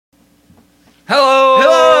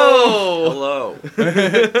Hello!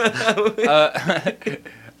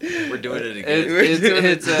 We're doing it again.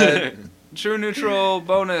 It's a true neutral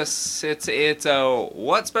bonus. It's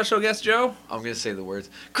what special guest, Joe? I'm gonna say the words.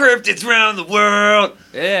 Cryptids round the world.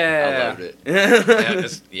 Yeah, I loved it.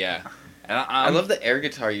 Yeah. I love the air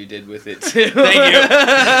guitar you did with it too. Thank you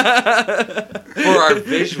for our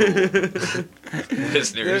visual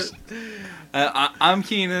listeners. I'm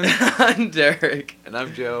Keenan. I'm Derek. And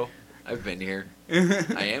I'm Joe. I've been here.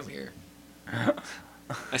 I am here.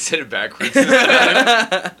 I said it backwards.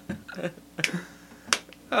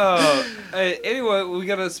 Anyway, we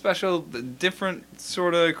got a special, different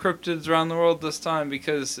sort of cryptids around the world this time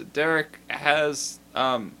because Derek has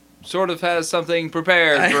has something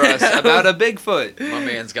prepared for us about a Bigfoot. My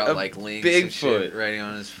man's got like links and shit writing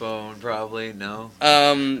on his phone, probably. No.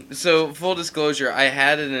 So full disclosure, I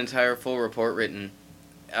had an entire full report written,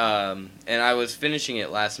 and I was finishing it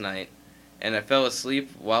last night, and I fell asleep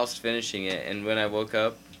whilst finishing it, and when I woke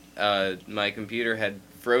up, my computer had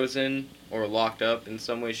frozen or locked up in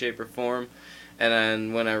some way, shape, or form, and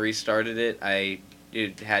then when I restarted it,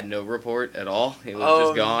 it had no report at all. It was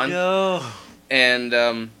just gone. No.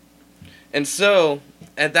 And so,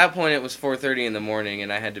 at that point, it was 4:30 in the morning,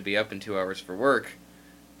 and I had to be up in 2 hours for work.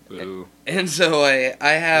 Boo. And so I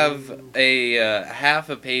have a half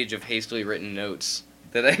a page of hastily written notes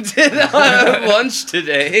that I did on lunch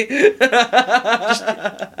today.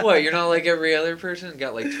 What, you're not like every other person?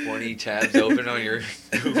 Got like 20 tabs open on your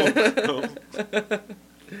Google?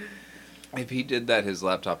 If he did that, his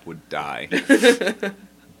laptop would die.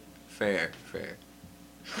 Fair.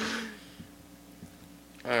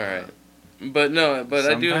 Alright. But Sometimes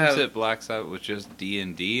I do have... it blacks out with just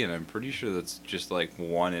D&D, and I'm pretty sure that's just like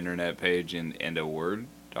one internet page and a Word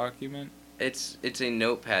document. It's a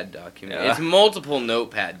notepad document. Yeah. It's multiple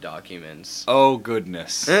notepad documents. Oh,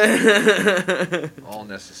 goodness. All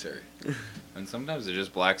necessary. And sometimes it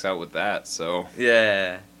just blacks out with that, so...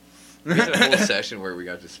 Yeah. We had a whole session where we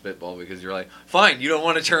got to spitball because you're like, fine, you don't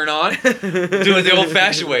want to turn on? Do it the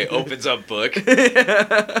old-fashioned way. Opens up book.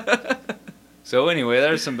 So anyway,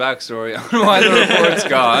 there's some backstory on why the report's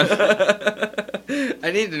gone.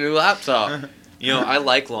 I need a new laptop. You know, I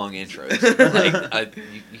like long intros.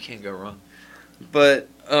 You can't go wrong. But,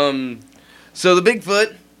 so the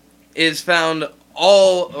Bigfoot is found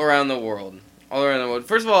all around the world. All around the world.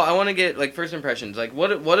 First of all, I want to get, like, first impressions. Like, what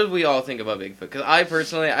did we all think about Bigfoot? Because I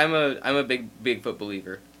personally, I'm a big Bigfoot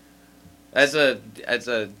believer. That's a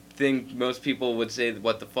thing most people would say,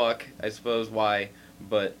 what the fuck, I suppose, why,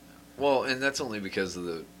 but... Well, and that's only because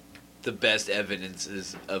of the best evidence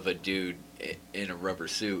is of a dude in a rubber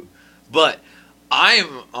suit. But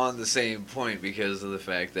I'm on the same point because of the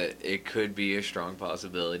fact that it could be a strong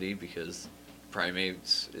possibility because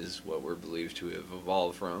primates is what we're believed to have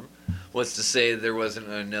evolved from. What's to say there wasn't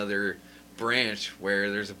another branch where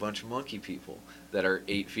there's a bunch of monkey people that are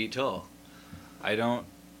 8 feet tall? I don't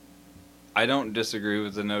disagree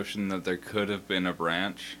with the notion that there could have been a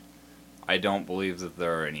branch. I don't believe that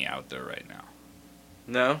there are any out there right now.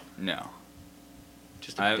 No? No.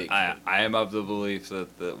 Just a Bigfoot. I am of the belief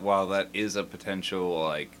that while that is a potential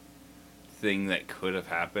like thing that could have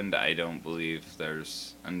happened, I don't believe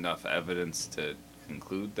there's enough evidence to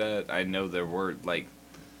conclude that. I know there were like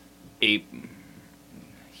ape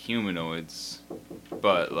humanoids,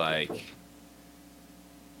 but like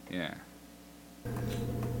yeah.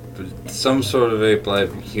 But some sort of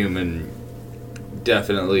ape-like human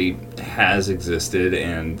definitely has existed,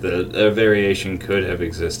 and the variation could have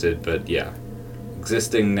existed, but yeah,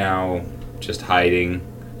 existing now, just hiding,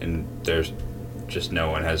 and there's just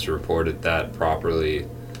no one has reported that properly.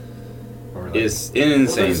 Or like, is an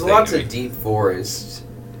insane there's thing lots to me. of deep forest.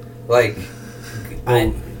 Like,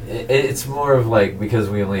 it's more of like, because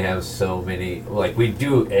we only have so many, like, we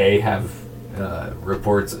do have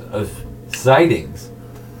reports of sightings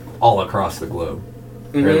all across the globe,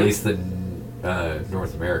 or at least the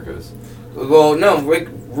North Americas. Well, no,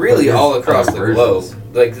 really all across the globe.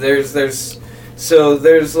 Like there's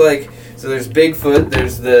Bigfoot,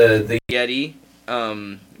 there's the Yeti,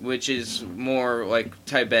 which is more like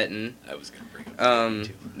Tibetan. I was gonna bring it up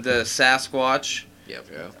too. The Sasquatch. Yep.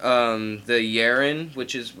 The Yeren,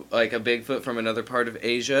 which is like a Bigfoot from another part of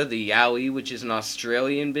Asia. The Yowie, which is an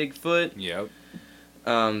Australian Bigfoot. Yep.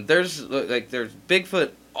 There's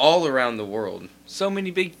Bigfoot all around the world. So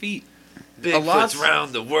many big feet. Bigfoot's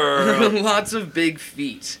around the world. Lots of big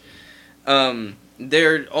feet.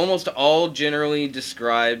 They're almost all generally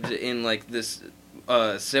described in like this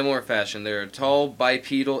similar fashion. They're a tall,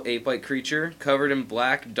 bipedal, ape-like creature covered in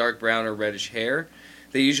black, dark brown, or reddish hair.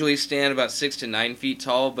 They usually stand about 6 to 9 feet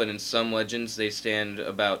tall, but in some legends they stand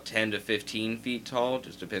about 10 to 15 feet tall.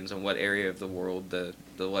 Just depends on what area of the world the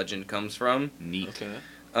legend comes from. Neat.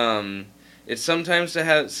 Okay. It's sometimes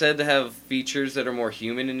said to have features that are more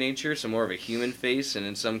human in nature, so more of a human face, and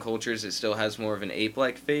in some cultures it still has more of an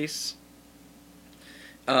ape-like face.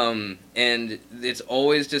 And it's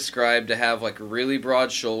always described to have like really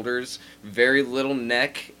broad shoulders, very little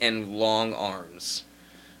neck, and long arms.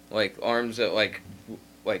 Like arms that like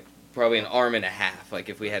probably an arm and a half, like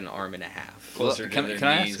if we had an arm and a half. Well, Closer to can their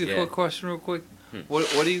I knees, ask you a yeah. quick question real quick?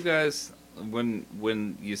 What do you guys,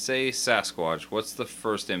 when you say Sasquatch, what's the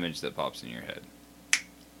first image that pops in your head?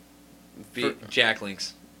 Jack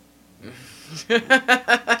Links. You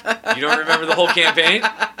don't remember the whole campaign?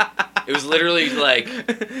 It was literally like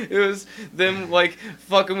It was them like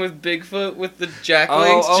fucking with Bigfoot with the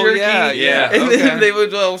jacklings jerky. yeah, And okay. then they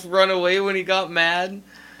would run away when he got mad.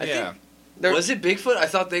 Yeah. was it Bigfoot? I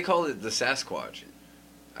thought they called it the Sasquatch.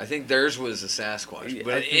 I think theirs was a Sasquatch. Yeah,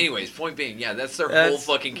 But I think- anyways, point being, yeah, that's their whole That's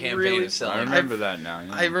fucking campaign really of I selling remember that now.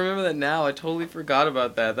 Yeah. I remember that now. I totally forgot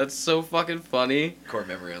about that. That's so fucking funny. core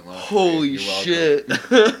memory unlocked. Holy You're welcome.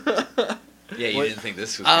 shit. Yeah, you What- didn't think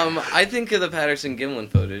this was I think of the Patterson Gimlin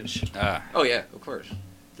footage. Oh yeah, of course.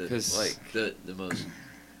 Because The most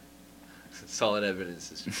solid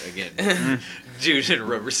evidence is again dude in a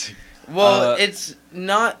rubber suit. Well, it's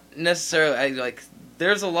not necessarily like.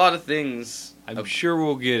 There's a lot of things. I'm sure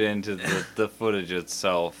we'll get into the footage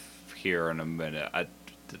itself here in a minute.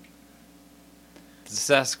 The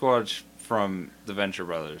Sasquatch from the Venture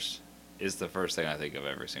Brothers is the first thing I think of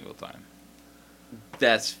every single time.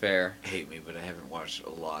 That's fair. Hate me, but I haven't watched a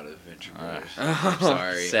lot of Venture Alright. Brothers. I'm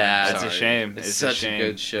sorry. Sad. I'm That's a sorry. shame. It's It's such a shame.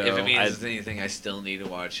 good show. If it means I- anything, I still need to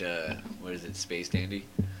watch. What is it, Space Dandy?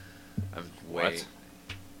 I'm way. What?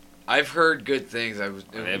 I've heard good things. I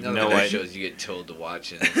have none no of the idea. shows you get told to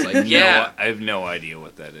watch, and it's like, yeah, I have no idea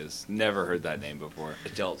what that is. Never heard that name before.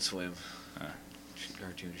 Adult Swim, Uh.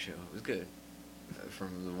 cartoon show. It was good.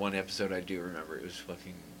 From the one episode I do remember, it was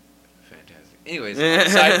fucking fantastic. Anyways,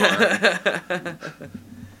 sidebar.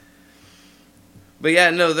 But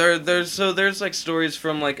yeah, no, there's like stories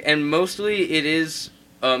from like, and mostly it is,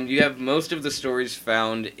 you have most of the stories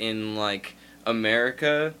found in like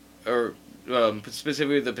America or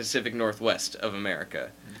specifically the Pacific Northwest of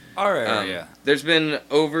America. All right, yeah. There's been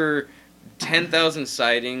over 10,000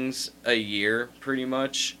 sightings a year, pretty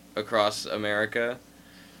much across America,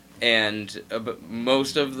 and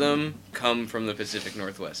most of them come from the Pacific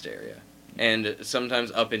Northwest area, and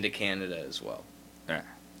sometimes up into Canada as well. Yeah.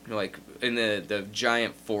 Like in the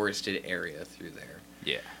giant forested area through there.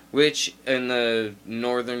 Yeah. Which in the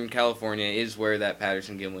Northern California is where that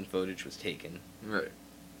Patterson Gimlin footage was taken. Right.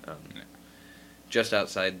 Just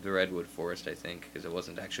outside the redwood forest, I think, because it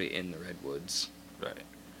wasn't actually in the redwoods. Right.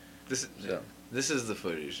 This So. this is the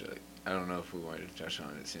footage. I don't know if we wanted to touch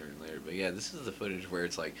on it sooner or later, but yeah, this is the footage where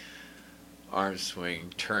it's like arms swing,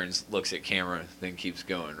 turns, looks at camera, then keeps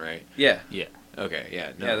going. Right. Yeah. Yeah. Okay.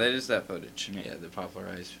 Yeah. No. Yeah, that is that footage. Yeah, the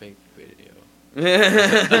popularized fake video.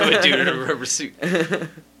 of Of a dude in a rubber suit.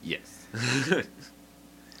 Yes.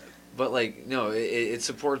 But like, no, it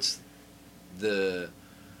supports the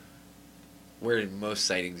where most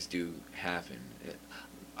sightings do happen.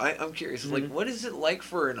 I'm curious, like, what is it like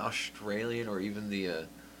for an Australian or even the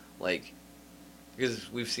like,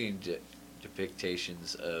 because we've seen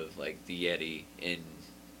depictions of like the Yeti in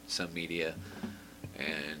some media,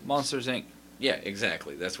 and Monsters Inc. yeah,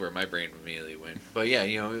 exactly. That's where my brain immediately went. But yeah,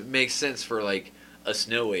 you know, it makes sense for like a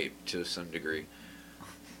snow ape to some degree.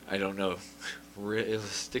 I don't know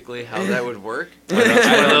realistically how that would work. I don't It's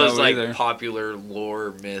one of those know like either. popular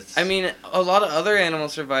lore myths. I mean, a lot of other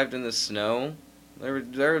animals survived in the snow.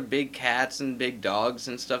 There were big cats and big dogs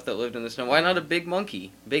and stuff that lived in the snow. Why not a big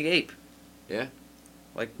monkey, big ape? yeah,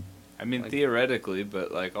 I mean, Like- theoretically,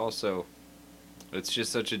 but like also, it's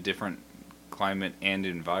just such a different climate and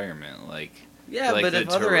environment. Like, Yeah, like but the if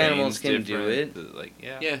other terrain's animals can do it, different, like,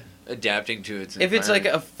 yeah. yeah, adapting to its. if it's like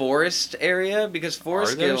environment. a forest area, because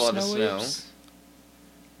forests Are there get a lot of snow. apes?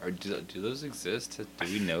 Or do those exist? Do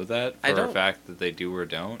we know that I for a don't- fact that they do or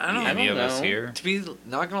don't? I don't- Any I don't of us know. here? To be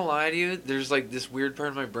not gonna lie to you, there's like this weird part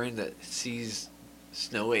of my brain that sees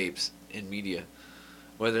snow apes in media,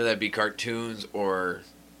 whether that be cartoons or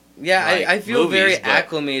Yeah, like, I feel movies, very but-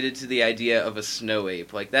 acclimated to the idea of a snow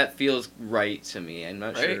ape. Like that feels right to me. I'm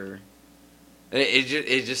not Right? sure.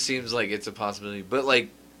 it just seems like it's a possibility. But like,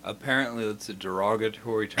 Apparently, it's a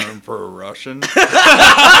derogatory term for a Russian.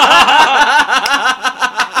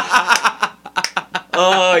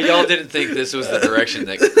 oh, y'all didn't think this was the direction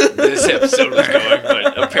that this episode was going,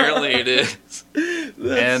 but apparently it is.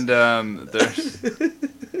 And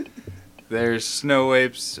there's snow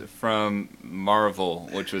apes from Marvel,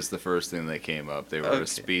 which was the first thing that came up. They were Okay. a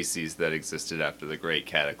species that existed after the Great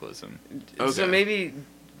Cataclysm. Okay. So maybe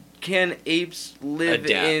can apes live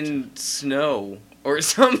Adapt. in snow or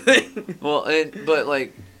something? Well, but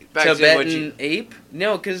like back to what Tibetan you. ape?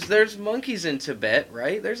 No, because there's monkeys in Tibet,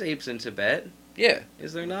 right? There's apes in Tibet. Yeah,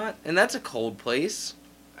 Is there not? And that's a cold place.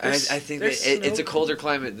 I There's- think there's that it's a snow. colder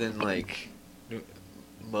climate than like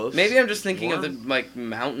most. Maybe I'm just thinking of the warm. like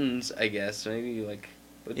mountains. I guess maybe like.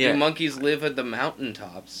 But Yeah. do monkeys live at the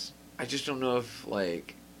mountaintops? I just don't know if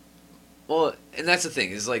like. Well, and that's the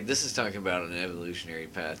thing is like this is talking about an evolutionary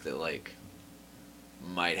path that like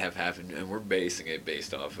might have happened, and we're basing it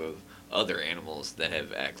based off of other animals that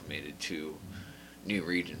have acclimated to new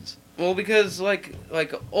regions. Well, because like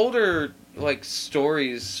older like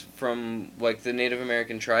stories from like the Native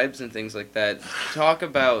American tribes and things like that talk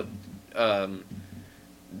about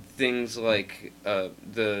things like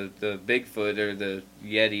the Bigfoot or the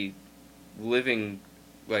Yeti living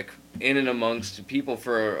like in and amongst people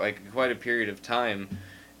for like quite a period of time,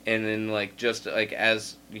 and then like just like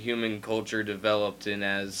as human culture developed and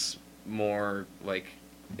as more like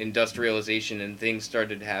industrialization and things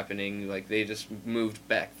started happening, like they just moved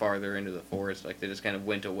back farther into the forest, like they just kind of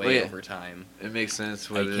went away Well, yeah. over time. It makes sense.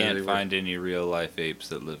 I Whether can't they were- find any real life apes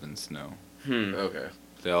that live in snow. Okay.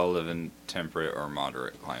 They all live in temperate or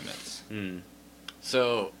moderate climates.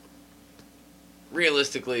 So,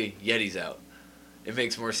 realistically, Yeti's out. It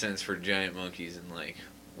makes more sense for giant monkeys in like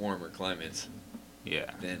warmer climates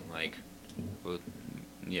Yeah. than like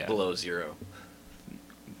Yeah. below zero.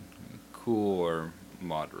 Cool or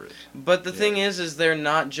moderate. But the Yeah. thing is they're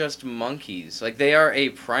not just monkeys. Like they are a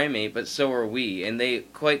primate, but so are we, and they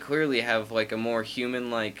quite clearly have like a more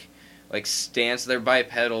human-like stance. They're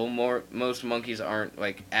bipedal. Most monkeys aren't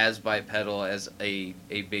like as bipedal as a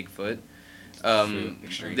Bigfoot.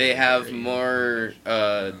 Extreme They have very- more.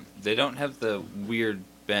 They don't have the weird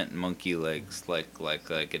bent monkey legs like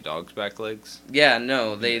a dog's back legs. Yeah,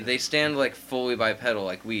 no, they stand like fully bipedal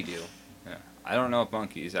like we do. Yeah. I don't know if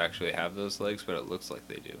monkeys actually have those legs, but it looks like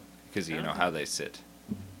they do because you I know don't how they sit.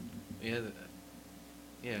 Yeah.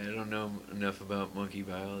 Yeah, I don't know enough about monkey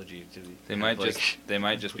biology to. They have, might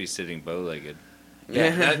like- just be sitting bow-legged.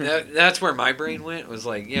 Yeah, that's where my brain went. Was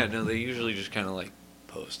like, yeah, no, they usually just kind of like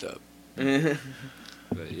post up,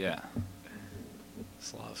 But yeah.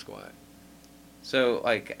 Slav squat. So,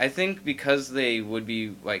 like, I think because they would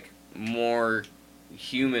be, like, more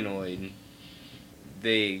humanoid,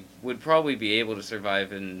 they would probably be able to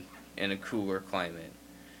survive in a cooler climate.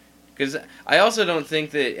 Because I also don't think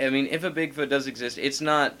that, I mean, if a Bigfoot does exist, it's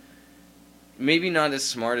not, maybe not as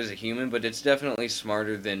smart as a human, but it's definitely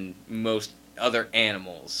smarter than most other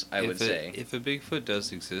animals, I would say. If a Bigfoot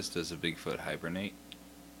does exist, does a Bigfoot hibernate?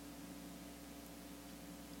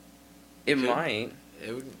 It Could- might.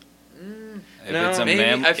 It would. If No, it's a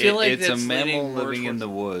maybe. I feel like it's a that's mammal leaning more living in towards- the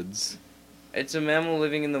woods. It's a mammal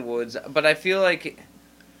living in the woods, but I feel like,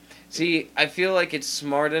 I feel like it's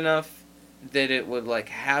smart enough that it would like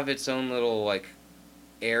have its own little like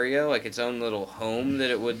area, like its own little home that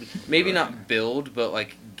it would maybe not build, but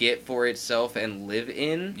like get for itself and live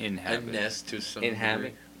in. A Inhabit. nest to some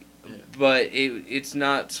Inhabit. degree. Yeah. But it's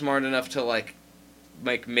not smart enough to like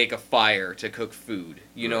make a fire to cook food.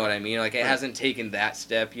 You know Right. what I mean? Like it Right. hasn't taken that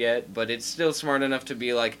step yet, but it's still smart enough to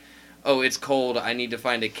be like, oh, it's cold. I need to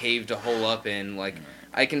find a cave to hole up in. Like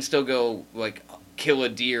I can still go like kill a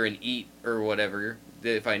deer and eat or whatever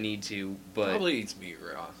if I need to. But Probably eats meat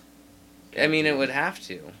raw. I mean, it would have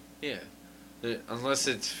to. Yeah. Unless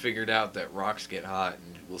it's figured out that rocks get hot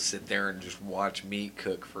and we'll sit there and just watch meat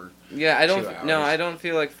cook for. Yeah, I 2 don't. No, hours. I don't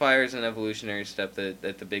feel like fire is an evolutionary step that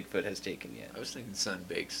the Bigfoot has taken I was thinking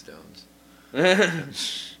sun-baked stones. yet.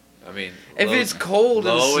 I mean, If low- it's cold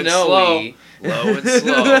low and and snowy, slow and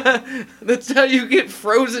slow. That's how you get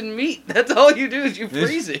frozen meat. That's all you do is you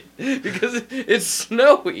freeze it because it's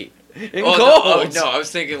snowy and cold. No, I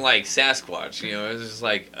was thinking like Sasquatch. You know, it's just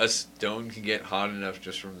like a stone can get hot enough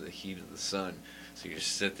just from the heat of the sun. So you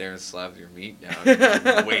just sit there and slap your meat down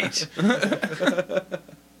and wait.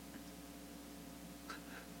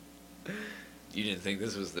 You didn't think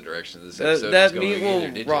this was the direction this episode That was going meat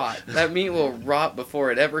either, did will you? rot. That meat will rot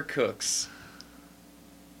before it ever cooks.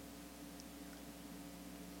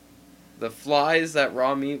 The flies that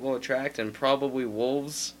raw meat will attract, and probably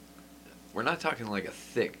wolves. We're not talking like a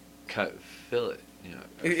thick cut fillet. You know,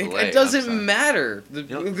 a It fillet, I'm doesn't sorry. matter.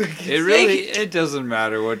 It doesn't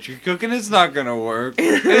matter what you're cooking. It's not gonna work.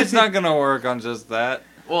 It's not gonna work on just that.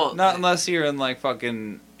 Well, Not unless you're in like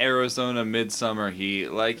fucking Arizona midsummer heat.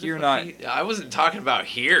 Like you're not. I wasn't talking about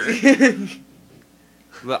here.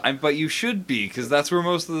 But you should be, because that's where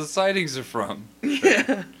most of the sightings are from.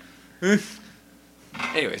 Yeah.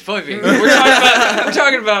 Anyways, point being, we're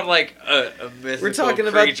talking about like a mythical We're talking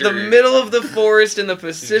about creature. the middle of the forest in the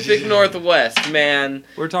Pacific Northwest, man.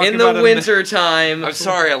 We're talking in the about winter time. I'm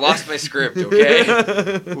sorry, I lost my script.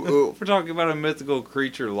 Okay. We're talking about a mythical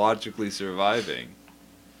creature logically surviving.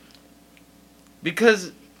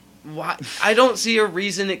 Because why? I don't see a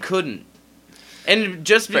reason it couldn't. And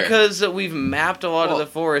just Fair. because we've mapped a lot of Well- the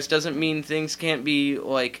forest doesn't mean things can't be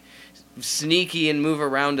like sneaky and move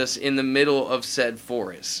around us in the middle of said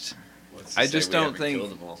forest. What's to I say just we don't haven't think-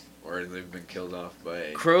 killed them all, or they've been killed off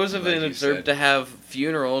by Crows have like been you observed said. to have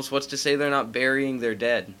funerals. What's to say they're not burying their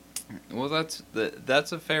dead? Well,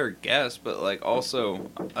 that's a fair guess, but like also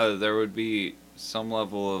there would be some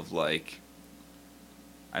level of like.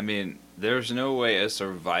 I mean, there's no way a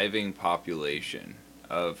surviving population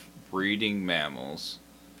of breeding mammals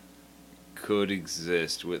could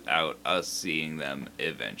exist without us seeing them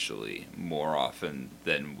eventually more often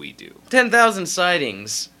than we do. 10,000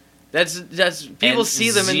 sightings. That's people And see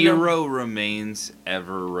them and zero remains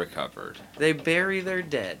ever recovered. they bury their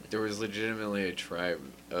dead. There was legitimately a tribe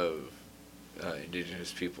of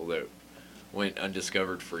indigenous people that went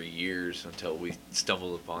undiscovered for years until we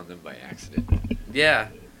stumbled upon them by accident. Yeah.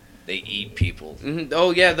 They eat people.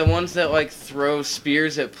 Oh yeah, the ones that like throw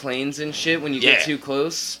spears at planes and shit when you get Yeah. too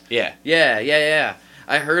close. Yeah. Yeah.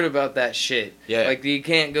 I heard about that shit. Yeah. Like you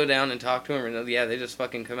can't go down and talk to them. Or, yeah, they just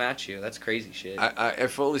fucking come at you. That's crazy shit. I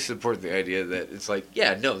fully support the idea that it's like,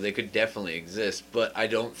 yeah, no, they could definitely exist, but I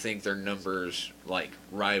don't think their numbers like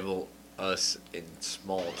rival us in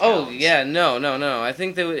small towns. Oh yeah, no. I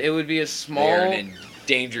think that it would be a small. They're an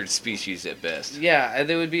endangered species at best. Yeah,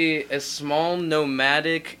 there would be a small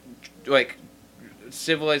nomadic, like,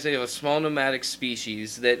 civilization, a small nomadic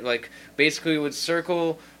species that, like, basically would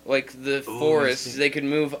circle, like, the forests. They could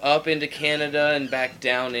move up into Canada and back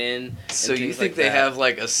down in. So and you things think like they that. have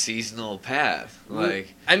like a seasonal path?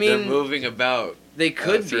 Like I they're mean, moving about They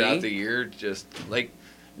could throughout be. the year, just like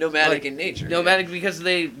nomadic Like, in nature. Nomadic because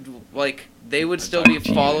they would I'm still be talking to you instead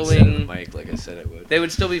of following. Mike, like I said I would. They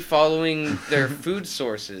would still be following their food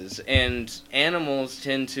sources, and animals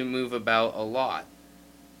tend to move about a lot.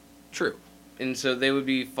 True. And so they would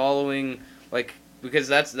be following, like, because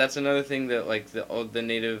that's another thing that like the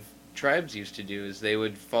native tribes used to do is they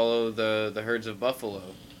would follow the herds of buffalo,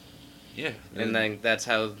 Yeah. and then that's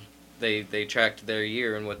how they tracked their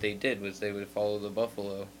year. And what they did was they would follow the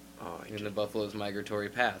buffalo in the buffalo's migratory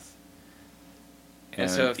path. And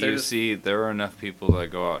so if they're you just- see, there are enough people that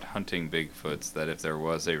go out hunting Bigfoots that if there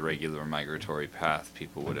was a regular migratory path,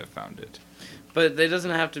 people would have found it. But it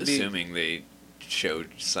doesn't have to be. assuming they showed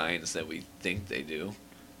signs that we think they do.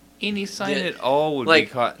 Any sign Yeah, at all would like,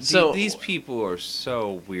 be caught. so- These people are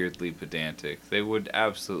so weirdly pedantic. They would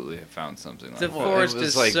absolutely have found something like The that. Well, forest it was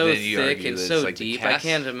is like, so then you thick argue and that so it's like the deep. I cast-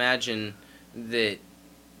 can't imagine that.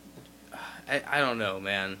 I don't know,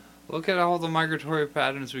 man. Look at all the migratory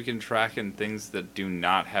patterns we can track in things that do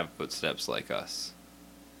not have footsteps like us.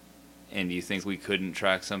 And you think we couldn't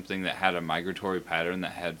track something that had a migratory pattern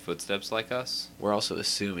that had footsteps like us? We're also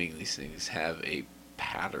assuming these things have a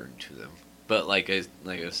pattern to them. But like I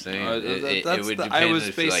was saying, it would depend. I was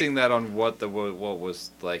if, basing like, that on what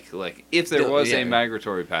was like if there was Yeah. a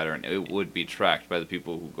migratory pattern, it would be tracked by the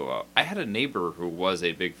people who go out. I had a neighbor who was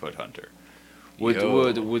a Bigfoot hunter.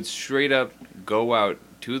 Would straight up go out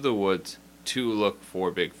to the woods to look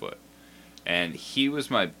for Bigfoot. And he was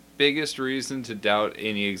my biggest reason to doubt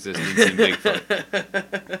any existence in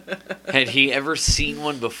Bigfoot. Had he ever seen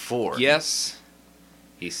one before? Yes.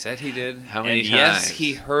 He said he did. How many and yes, times?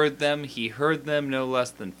 he heard them. He heard them no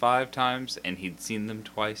less than 5 times, and he'd seen them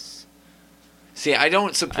twice. See, I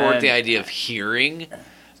don't support And- the idea of hearing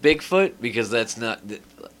Bigfoot because that's not.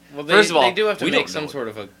 Well, First of all, they do have to we make don't some know. sort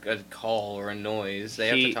of a call or a noise. They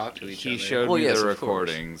have to talk to each He other. showed Well, me yes, the of course.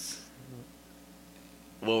 recordings.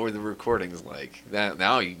 What were the recordings like?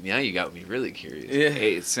 Now you got me really curious. Yeah.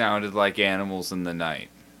 It sounded like animals in the night.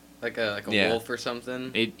 Like a Yeah. wolf or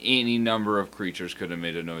something. Any number of creatures could have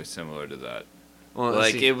made a noise similar to that. Well,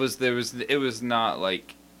 Like see, it was not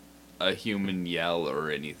like a human yell or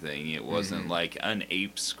anything. It wasn't like an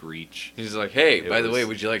ape screech. he's like, hey, it by the way, was-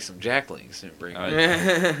 would you like some jacklings? And bring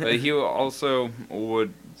But he also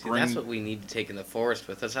would See, bring that's what we need to take in the forest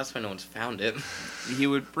with us. That's why no one's found it. he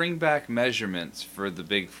would bring back measurements for the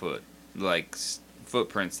Bigfoot, like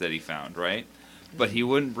footprints that he found, right? But he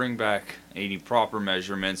wouldn't bring back any proper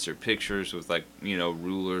measurements or pictures with like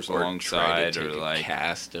rulers or try alongside to or take a like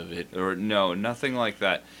cast of it. or no, nothing like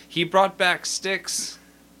that. He brought back sticks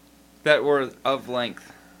that were of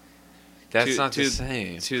length That's to- not to- the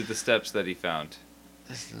same. to the steps that he found.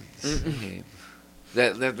 That's not the same.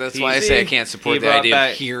 That's why I say I can't support the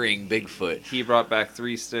idea of hearing Bigfoot. He brought back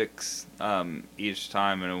 3 sticks each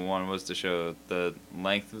time, and one was to show the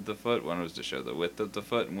length of the foot, one was to show the width of the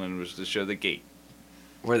foot, and one was to show the gait.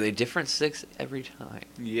 Were they different sticks every time?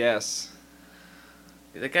 Yes.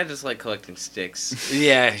 That guy just like collecting sticks.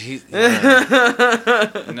 Yeah.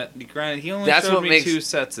 Granted, he only showed me 2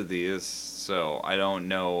 sets of these, so I don't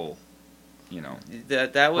know, you know.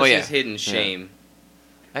 That was his hidden shame.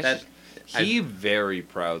 Yeah. He very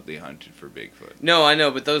proudly hunted for Bigfoot. No, I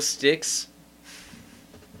know, but those sticks...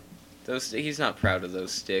 he's not proud of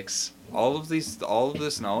those sticks. All of this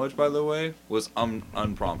knowledge, by the way, was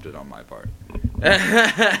unprompted on my part.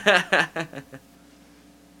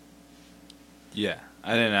 Yeah,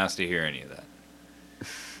 I didn't ask to hear any of that.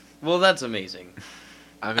 Well, that's amazing.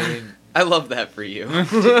 I mean, I love that for you.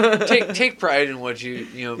 take pride in what you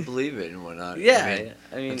believe in and whatnot. Yeah,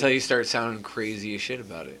 I mean, until you start sounding crazy as shit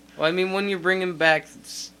about it. Well, I mean, when you're bringing back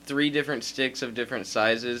 3 different sticks of different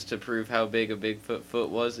sizes to prove how big a Bigfoot foot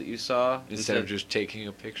was that you saw, instead of just taking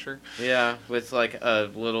a picture. Yeah, with like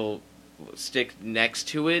a little stick next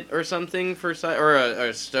to it or something for size, or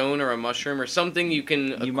a stone or a mushroom or something you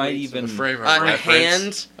can. You might even a frame of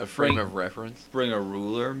reference. A frame of reference. Bring a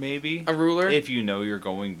ruler, maybe. A ruler, if you know you're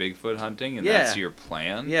going Bigfoot hunting and that's your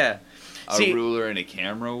plan. Yeah, a ruler and a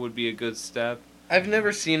camera would be a good step. I've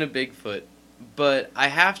never seen a Bigfoot, but I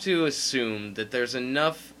have to assume that there's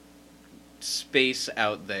enough space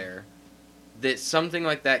out there that something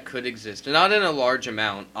like that could exist. Not in a large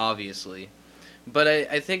amount, obviously. But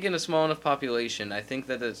I think in a small enough population, I think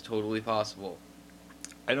that it's totally possible.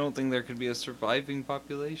 I don't think there could be a surviving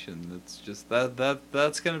population. That's just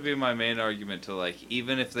that's going to be my main argument to, like,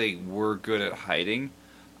 even if they were good at hiding,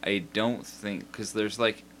 I don't think, because there's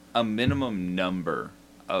like a minimum number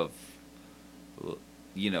of,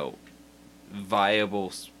 you know, viable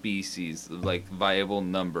species, like viable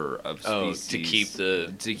number of species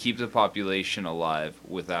to keep the population alive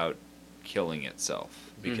without killing itself.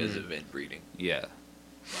 Because of inbreeding. Yeah.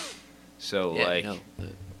 So,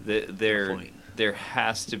 there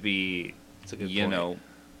has to be, you know,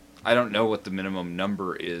 I don't know what the minimum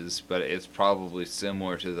number is, but it's probably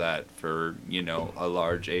similar to that for, you know, a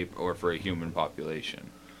large ape or for a human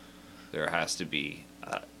population. There has to be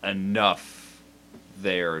enough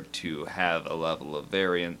there to have a level of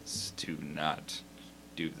variance to not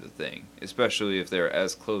do the thing, especially if they're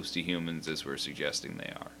as close to humans as we're suggesting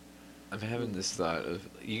they are. I'm having this thought of,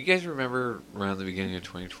 you guys remember around the beginning of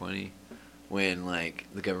 2020 when, like,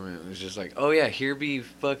 the government was just like, oh yeah, here be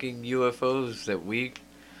fucking UFOs that we're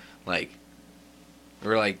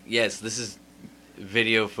like, yes, this is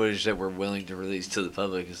video footage that we're willing to release to the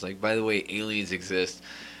public. It's like, by the way, aliens exist.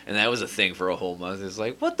 And that was a thing for a whole month. It's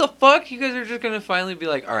like, what the fuck? You guys are just going to finally be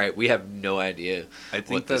like, all right, we have no idea I think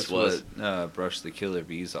what this was. What brushed the killer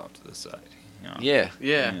bees off to the side. Yeah.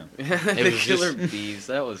 The killer bees.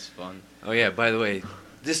 That was fun. Oh, yeah, by the way,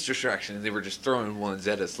 this distraction, they were just throwing ones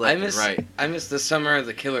at us left and right. I miss the summer of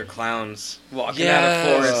the killer clowns walking out of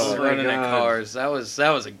forests, running in cars. That was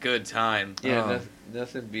a good time. Yeah,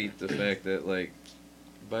 nothing beat the fact that, like,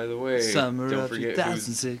 by the way, summer don't of forget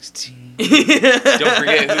 2016. Don't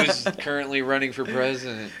forget who's currently running for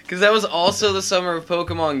president. Because that was also the summer of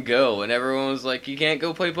Pokemon Go, and everyone was like, "You can't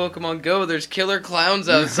go play Pokemon Go. There's killer clowns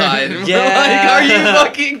outside." And we're like, "Are you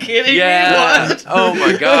fucking kidding me? What? Oh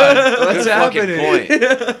my god, what's happening? Point.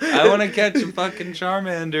 I want to catch a fucking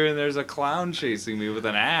Charmander, and there's a clown chasing me with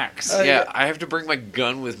an axe. Yeah, I have to bring my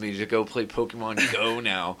gun with me to go play Pokemon Go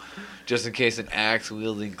now. Just in case an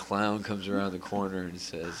axe-wielding clown comes around the corner and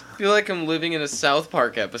says... I feel like I'm living in a South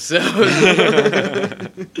Park episode.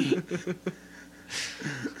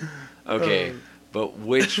 Okay, but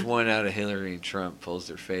which one out of Hillary and Trump pulls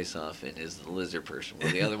their face off and is the lizard person?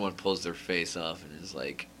 Well, the other one pulls their face off and is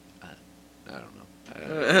like... I don't know. I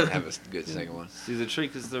don't have a good second one. See, the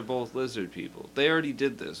trick is they're both lizard people. They already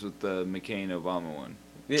did this with the McCain-Obama one.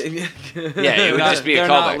 Yeah, it would just be a callback. They're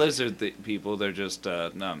not lizard people, they're just...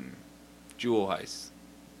 jewel heists,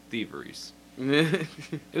 thieveries. It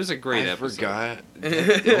was a great episode. I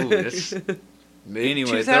forgot.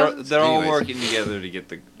 Anyway, they're all working together to get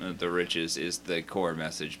the riches is the core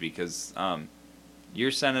message, because your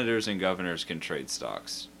senators and governors can trade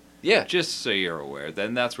stocks. Yeah. Just so you're aware.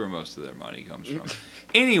 Then that's where most of their money comes from.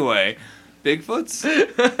 Anyway, Bigfoots?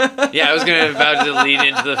 Yeah, I was about to lead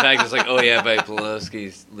into the fact it's like, oh yeah, but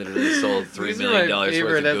Pelosi's literally sold $3 million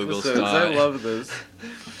worth of Google stock. I love this.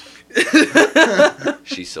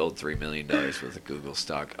 She sold $3 million worth of Google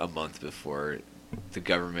stock a month before the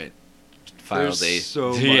government filed There's a so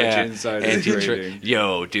much insider trading.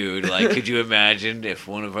 Yo, dude, like, could you imagine if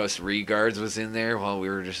one of us reguards was in there while we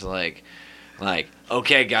were just like,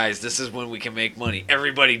 okay, guys, this is when we can make money.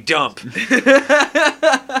 Everybody dump.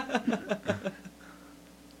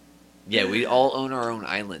 Yeah, we all own our own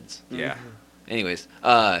islands. Yeah. Anyways,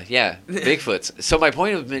 yeah, Bigfoots. So my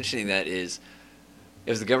point of mentioning that is,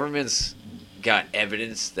 if the government's got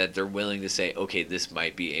evidence that they're willing to say, okay, this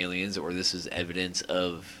might be aliens, or this is evidence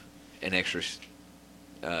of an extra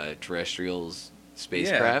terrestrial's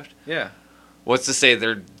spacecraft. Yeah. What's to say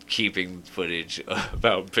they're keeping footage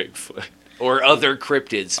about Bigfoot or other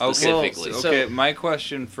cryptids specifically? Okay, my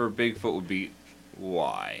question for Bigfoot would be,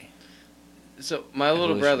 why? So my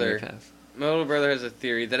little brother has a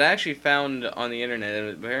theory that I actually found on the internet,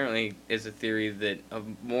 and apparently is a theory that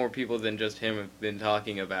more people than just him have been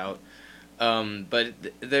talking about. But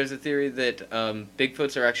there's a theory that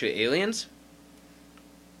Bigfoots are actually aliens.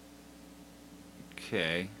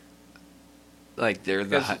 Okay. Like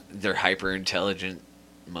they're hyper intelligent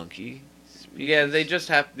monkey. Yeah, they just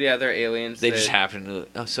they're aliens. They just happen to.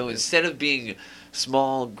 Oh, so instead of being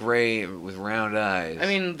small, gray, with round eyes. I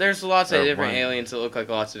mean, there's lots of Or different one. aliens that look like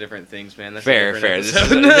lots of different things, man. That's Fair. a different This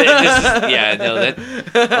is, episode. yeah, no, that.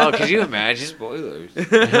 Oh, could you imagine? Spoilers.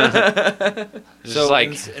 Just So like,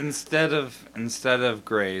 instead of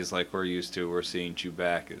grays like we're used to, we're seeing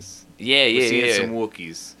Chewbacca's. yeah, We're seeing yeah. some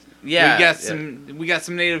Wookiees. Yeah, we got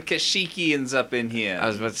some native Kashyyykians up in here. I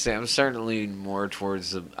was about to say, I'm starting to lean more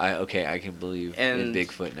towards the. I can believe in And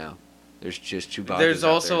Bigfoot now. There's just Chewbacca. There's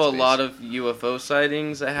also a lot of UFO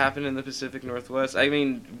sightings that happen in the Pacific Northwest. I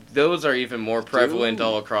mean, those are even more prevalent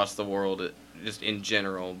all across the world, just in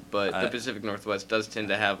general. But the Pacific Northwest does tend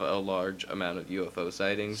to have a large amount of UFO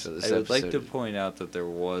sightings. So this I would like to episode- point out that there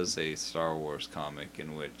was a Star Wars comic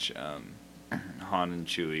in which Han and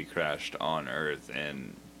Chewie crashed on Earth,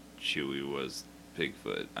 and Chewie was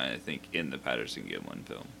Bigfoot. I think in the Patterson Gimlin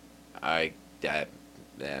film.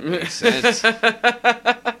 That makes sense.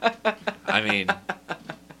 I mean,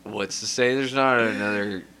 what's to say there's not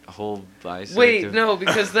another whole bisect? Wait, no,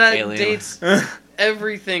 because that alien. dates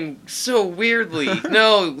everything so weirdly.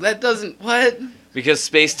 No, that doesn't. What? Because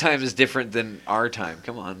space time is different than our time.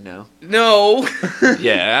 Come on, now. No.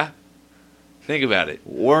 Yeah. Think about it.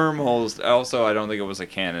 Wormholes. Also, I don't think it was a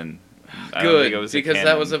canon. I don't Good, think it was a because that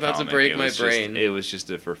canon was about to comic. break It my was brain. It was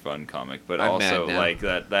just a for fun comic, but I'm also mad now. like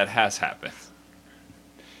that has happened.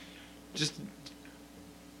 Just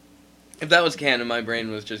If that was canon, my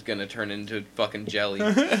brain was just gonna turn into fucking jelly.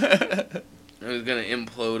 It was gonna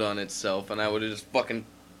implode on itself, and I would have just fucking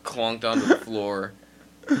clonked onto the floor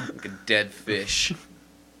like a dead fish.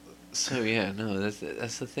 So yeah, no, that's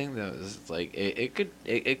the thing though. It's like it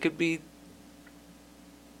could be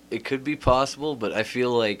possible, but I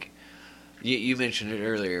feel like you mentioned it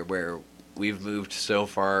earlier where we've moved so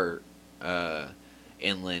far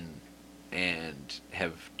inland and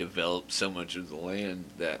have developed so much of the land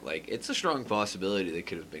that like it's a strong possibility they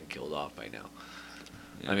could have been killed off by now.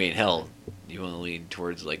 I mean, hell, you want to lean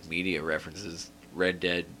towards like media references. Red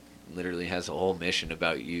Dead literally has a whole mission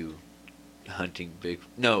about you hunting big.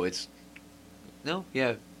 Red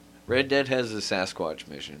Dead has the Sasquatch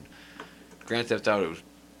mission. Grand Theft Auto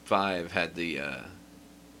 5 had the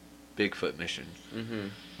Bigfoot mission, Mm-hmm.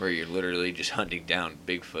 where you're literally just hunting down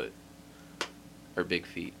Bigfoot or Big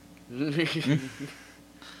Feet.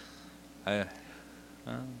 I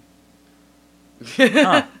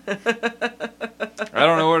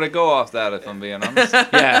don't know where to go off that, if I'm being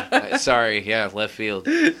honest. Sorry, left field.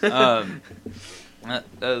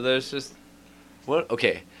 There's just What?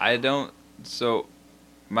 Okay. I don't. So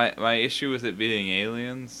my issue with it being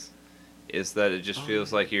aliens is that it just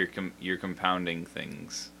feels like you're compounding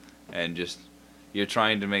things, and just you're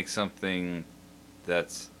trying to make something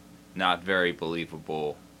that's not very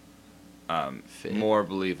believable Fit. more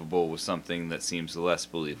believable with something that seems less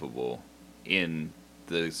believable in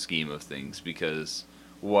the scheme of things, because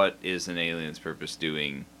what is an alien's purpose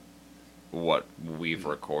doing what we've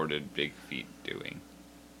recorded Big Feet doing?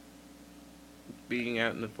 Being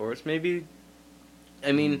out in the forest, maybe.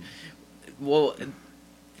 I mean, well,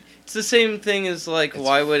 it's the same thing as like, It's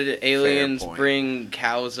why would aliens point. bring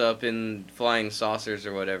cows up in flying saucers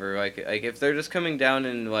or whatever? Like if they're just coming down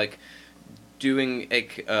and like doing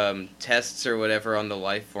like tests or whatever on the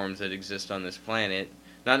life forms that exist on this planet,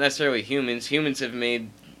 not necessarily humans. Humans have made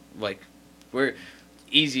we're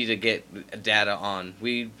easy to get data on.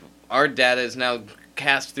 Our data is now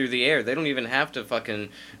cast through the air. They don't even have to fucking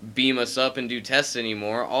beam us up and do tests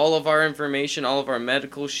anymore. All of our information, all of our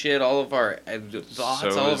medical shit, all of our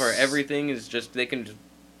thoughts, all of our everything is just, they can just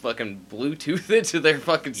fucking Bluetooth it to their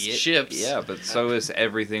fucking ships. Yeah, but so is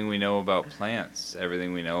everything we know about plants,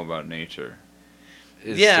 everything we know about nature.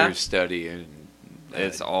 Is Yeah. through study and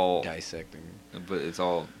It's all, dissecting. but it's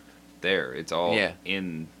all there. It's all Yeah.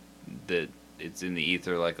 in the. It's in the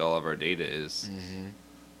ether, like all of our data is. Mm-hmm.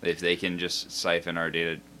 If they can just siphon our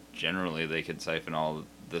data, generally, they could siphon all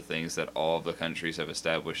the things that all of the countries have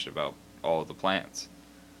established about all of the plants.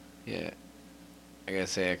 Yeah. I gotta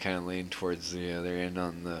say, I kind of lean towards the other end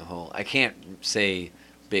on the whole. I can't say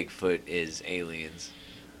Bigfoot is aliens,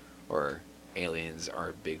 or aliens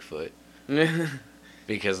are Bigfoot,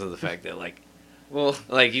 because of the fact that, like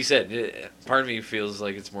you said, part of me feels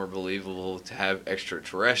like it's more believable to have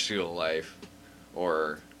extraterrestrial life,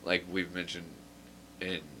 or like we've mentioned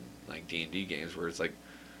in like D&D games, where it's like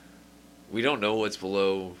we don't know what's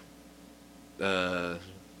below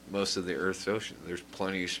most of the Earth's ocean. There's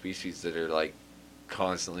plenty of species that are like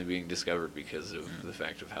constantly being discovered because of the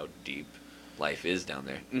fact of how deep life is down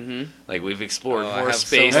there. Mm-hmm. Like we've explored I more have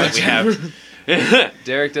space so than much. we have.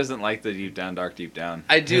 Derek doesn't like the deep down, dark deep down.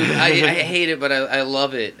 I do. I hate it, but I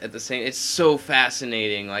love it at the same. It's so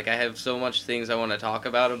fascinating. Like I have so much things I want to talk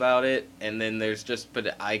about it, and then there's just.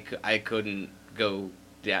 But I couldn't go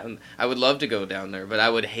down. I would love to go down there, but I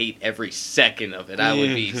would hate every second of it. I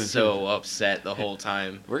would be so upset the whole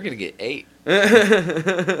time. We're gonna get 8.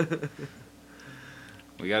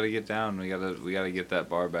 We gotta get down. We gotta get that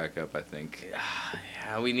bar back up, I think.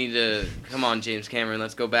 Yeah, we need to. Come on, James Cameron.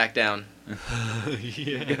 Let's go back down.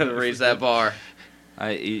 Yeah. Gotta raise that bar.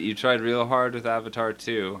 You tried real hard with Avatar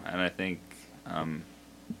 2, and I think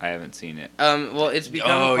I haven't seen it. Well, it's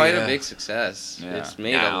become Oh, quite yeah. a big success. Yeah. It's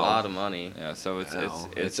made Now. a lot of money. Yeah, so Its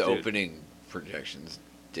it's opening projections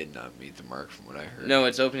did not meet the mark from what I heard. No,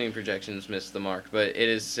 its opening projections missed the mark, but it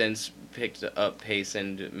has since picked up pace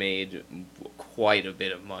and made quite a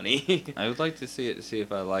bit of money. I would like to see it to see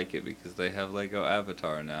if I like it because they have Lego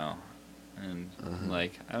Avatar now, and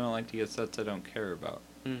like I don't like to get sets I don't care about.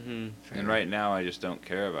 Mm-hmm. And right now I just don't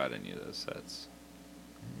care about any of those sets.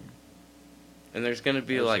 And there's gonna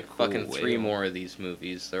be That was like a cool fucking 3 whale. more of these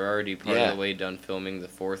movies. They're already part Yeah. of the way done filming the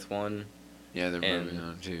 4th one. Yeah, they're And- moving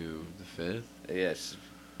on to the 5th. Yes,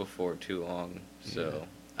 before too long. So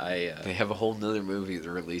They have a whole nother movie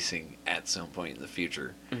they're releasing at some point in the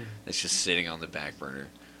future. It's just sitting on the back burner.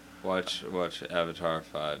 Watch Avatar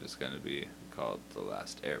 5 is going to be called The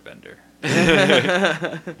Last Airbender.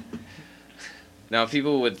 Now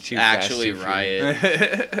people would Too fast, actually too free. riot.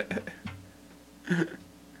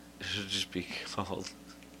 It should just be called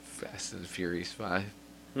Fast and Furious 5.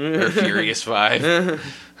 Or Furious 5.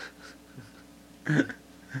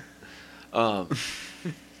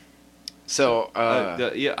 So,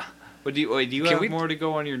 yeah. But do you Can have we- more to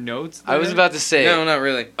go on your notes? I was there? about to say. No, not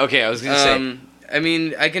really. Okay, I was gonna say. I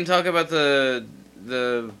mean, I can talk about the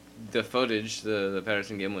footage, the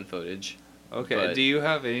Patterson Gimlin footage. Okay. but- Do you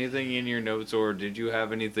have anything in your notes, or did you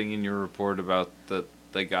have anything in your report about the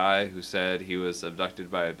guy who said he was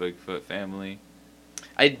abducted by a Bigfoot family?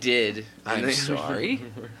 I did. I'm sorry.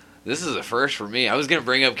 This is a first for me. I was gonna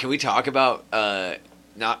bring up. Can we talk about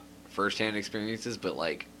not firsthand experiences, but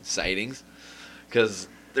like sightings? Because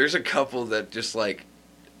there's a couple that just like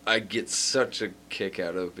I get such a kick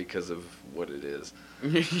out of because of what it is.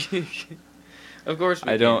 Of course,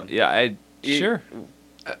 we I don't. can. Yeah. You- Sure.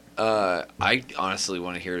 I honestly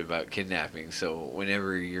want to hear about kidnapping. So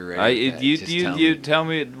whenever you're ready, You tell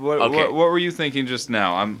me what Okay. what were you thinking just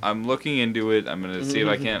now? I'm looking into it. I'm gonna see if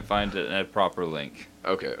I can't find a proper link.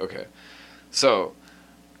 Okay. So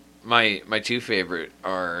my 2 favorite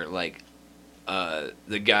are like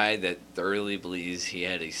the guy that thoroughly believes he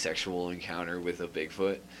had a sexual encounter with a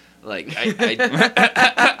Bigfoot. Like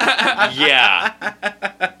yeah,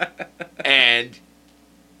 and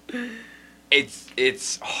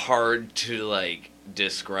it's hard to like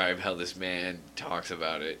describe how this man talks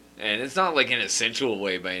about it, and it's not like in a sensual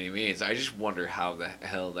way by any means. I just wonder how the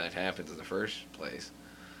hell that happens in the first place.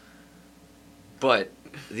 But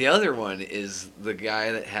the other one is the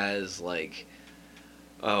guy that has like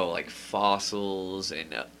fossils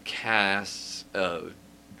and casts of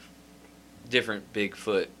different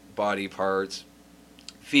Bigfoot body parts,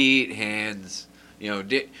 feet, hands,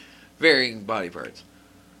 varying body parts.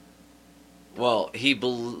 Well, he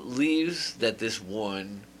believes that this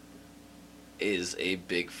one is a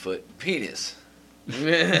Bigfoot penis. And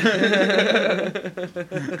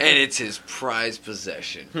it's his prized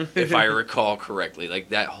possession, if I recall correctly. Like,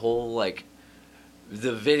 that whole, like...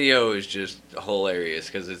 The video is just hilarious,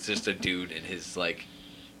 because it's just a dude in his, like,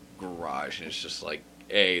 garage, and it's just like,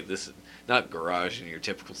 hey, this is... Not garage in your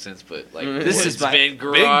typical sense, but, like, This what is it's my been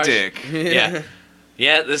garage. big dick. Yeah.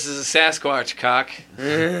 Yeah, this is a Sasquatch cock.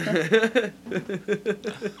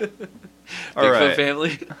 All Bigfoot right.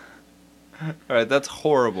 family. All right, that's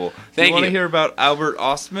horrible. Thank you want to you. hear about Albert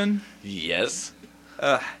Ostman? Yes.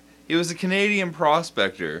 He was a Canadian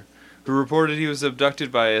prospector who reported he was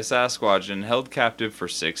abducted by a Sasquatch and held captive for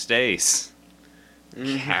 6 days.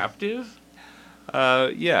 Captive?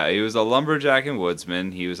 Yeah, he was a lumberjack and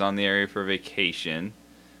woodsman. He was on the area for vacation.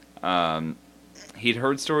 He'd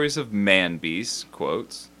heard stories of man beasts,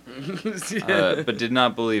 quotes, but did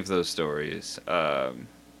not believe those stories. It's a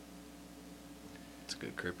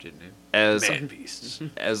good cryptid name. As Man beasts.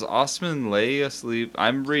 as Ostman lay asleep,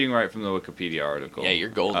 I'm reading right from the Wikipedia article. Yeah, you're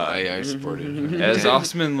golden. I support it. As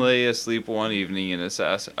Ostman lay asleep one evening, and a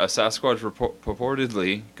Sasquatch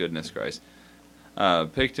purportedly, goodness Christ,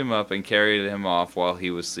 picked him up and carried him off while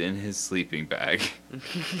he was in his sleeping bag.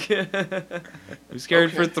 He was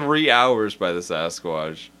carried for 3 hours by the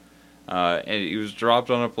Sasquatch, and he was dropped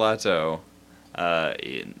on a plateau.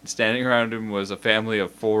 Standing around him was a family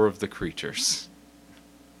of 4 of the creatures.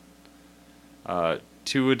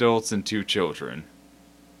 2 adults and 2 children.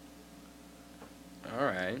 All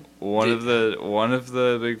right. One of the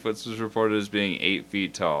Bigfoots was reported as being 8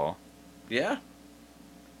 feet tall. Yeah.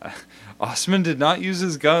 Ostman did not use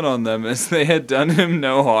his gun on them as they had done him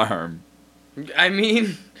no harm. I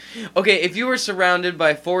mean, okay, if you were surrounded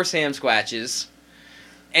by 4 Sam Squatches,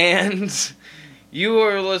 and you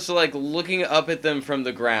were just like looking up at them from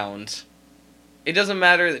the ground, it doesn't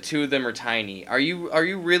matter that 2 of them are tiny. Are you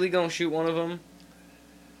really gonna shoot one of them?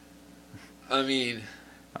 I mean,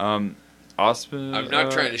 Ostman. I'm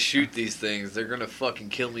not trying to shoot these things. They're gonna fucking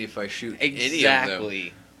kill me if I shoot any of them.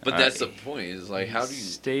 Exactly. But that's the point. Is like, how do you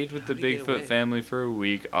stayed with the how do you get Bigfoot away? family for a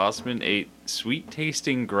week? Ostman ate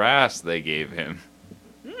sweet-tasting grass they gave him.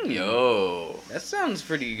 Yo. That sounds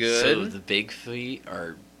pretty So good. the Bigfoot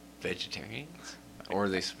are vegetarians, or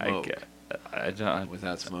they smoke I don't.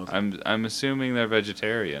 without smoking. I'm assuming they're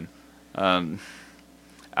vegetarian.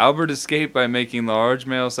 Albert escaped by making the large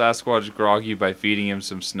male Sasquatch groggy by feeding him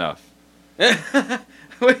some snuff. Big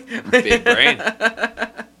brain.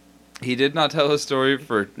 He did not tell his story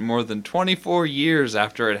for more than 24 years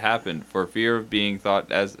after it happened, for fear of being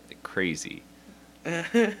thought as crazy. That's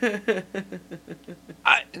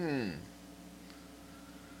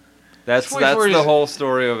 24 the is- whole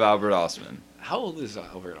story of Albert Ostman. How old is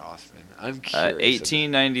Albert Ostman? I'm curious.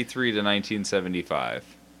 1893 to 1975.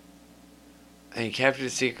 And he kept it a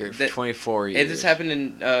secret for That- 24 years. This happened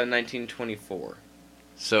in 1924.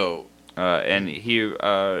 So, And he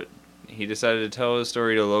decided to tell his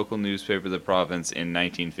story to a local newspaper of the province in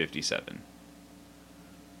 1957.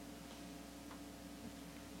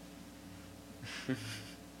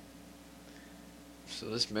 so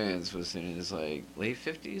this man's was in his like late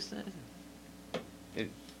 50s then.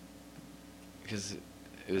 Because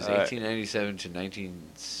it was 1897 to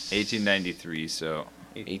 1893, so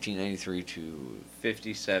 1893 to,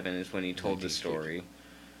 57 is when he told the 1950. story.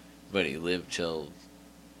 but he lived till.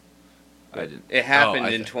 I didn't. It happened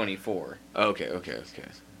I in th- 24. Okay.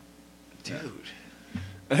 Dude.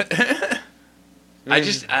 I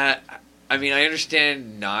just, I mean, I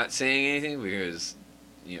understand not saying anything because,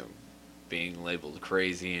 being labeled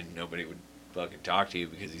crazy and nobody would fucking talk to you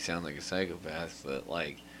because you sound like a psychopath, but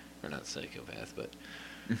like, or not psychopath, but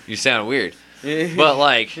you sound weird. But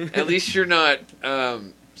like, at least you're not.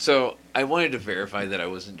 So I wanted to verify that I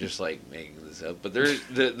wasn't just like making this up. But there's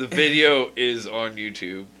the video is on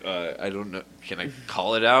YouTube. I don't know. Can I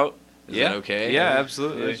call it out? Is that okay? Yeah,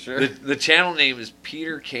 absolutely. Yeah, sure. The channel name is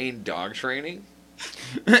Peter Kane Dog Training.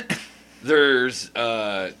 There's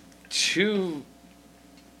 2,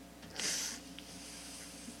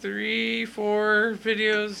 3, 4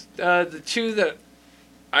 videos. The 2 that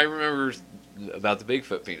I remember about the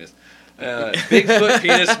Bigfoot penis. Bigfoot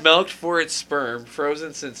penis milked for its sperm,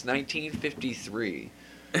 frozen since 1953.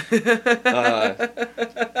 I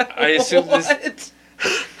assume this. What?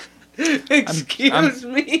 Excuse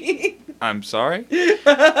me. I'm sorry? Dude,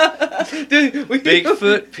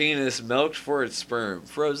 Bigfoot penis milked for its sperm,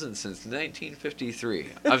 frozen since 1953.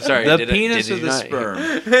 I'm sorry. The did penis I, or did the you sperm?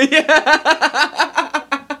 Yeah.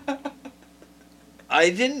 I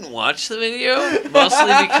didn't watch the video,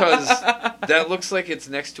 mostly because that looks like it's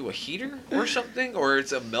next to a heater or something, or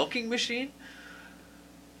it's a milking machine.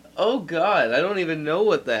 Oh God, I don't even know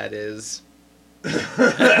what that is.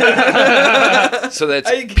 So that's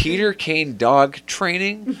Peter Kane Dog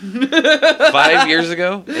Training 5 years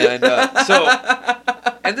ago, and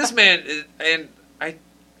and this man and I.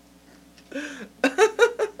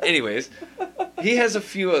 Anyways, he has a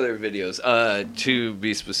few other videos. To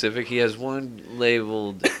be specific, he has one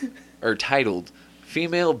labeled or titled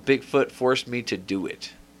Female Bigfoot forced me to do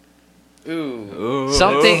it. Ooh.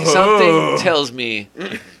 Something tells me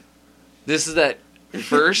this is that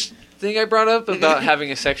first thing I brought up about having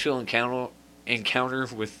a sexual encounter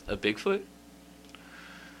with a Bigfoot.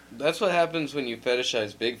 That's what happens when you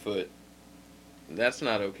fetishize Bigfoot. That's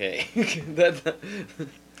not okay.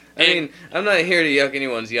 I mean, I'm not here to yuck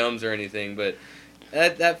anyone's yums or anything, but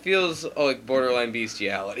that feels like borderline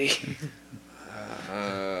bestiality.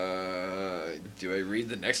 Do I read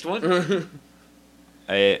the next one?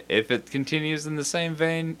 If it continues in the same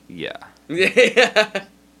vein, yeah. Yeah.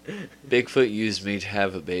 Bigfoot used me to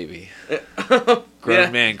have a baby. Yeah.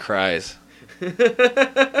 Grown man cries.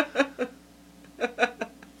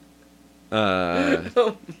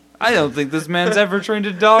 I don't think this man's ever trained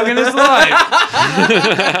a dog in his life.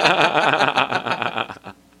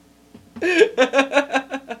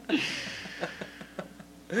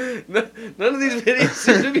 None of these videos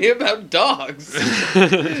seem to be about dogs.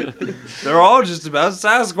 They're all just about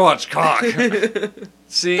Sasquatch cock.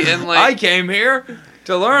 See, and I came here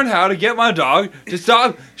to learn how to get my dog to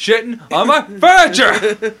stop shitting on my furniture.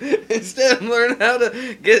 Instead, learn how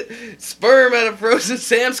to get sperm out of frozen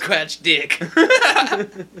Sasquatch dick.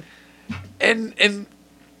 and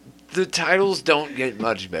the titles don't get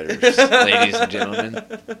much better, ladies and gentlemen.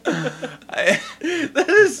 That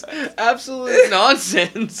is absolute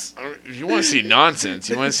nonsense. If you want to see nonsense,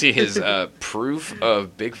 you want to see his proof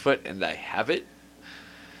of Bigfoot, and I have it.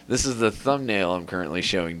 This is the thumbnail I'm currently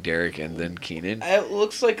showing Derek and then Keenan. It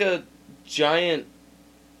looks like a giant.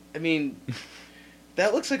 I mean,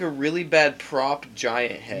 that looks like a really bad prop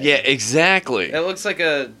giant head. Yeah, exactly. That looks like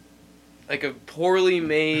a poorly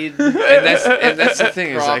made and that's the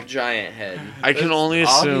thing is prop giant head. I can only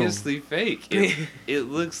assume. Obviously fake. It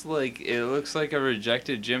looks like a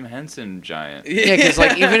rejected Jim Henson giant. Yeah, because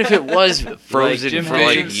like even if it was frozen Jim for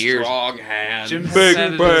like Henson's years, Strong hand. Jim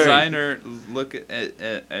Henson, the designer, look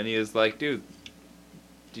at and he was like, "Dude,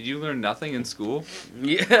 did you learn nothing in school?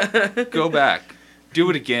 Yeah. Go back, do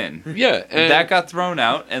it again." yeah, and That got thrown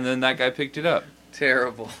out, and then that guy picked it up.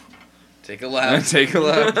 Terrible. Take a lap. Take a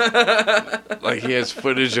lap. like he has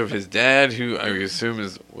footage of his dad, who I assume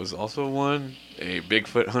was also a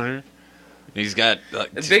Bigfoot hunter. He's got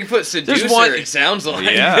like, A Bigfoot seducer. one- It sounds like.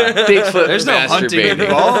 Yeah. Bigfoot. There's no hunting masturbating.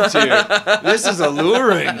 involved here. This is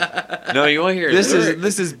alluring. No, you want to hear This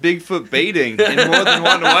is Bigfoot baiting in more than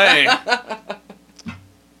one way.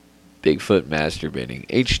 Bigfoot masturbating.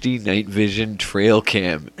 HD night vision trail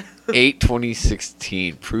cam.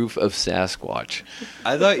 8/2016. Proof of Sasquatch.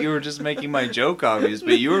 I thought you were just making my joke obvious,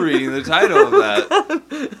 but you were reading the title of that.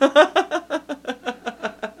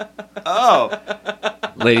 Oh.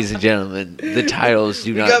 Ladies and gentlemen, the titles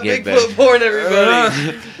do We not got get Bigfoot better. porn,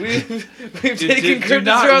 everybody. We've taken do cryptids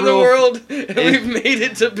not around the rule- world, and we've made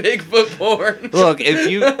it to Bigfoot porn. Look, if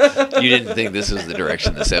you You didn't think this was the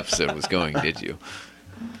direction this episode was going, did you?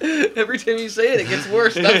 Every time you say it gets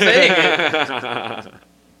worse. Stop saying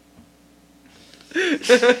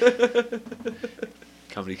it.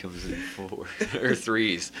 Comedy comes in 4 or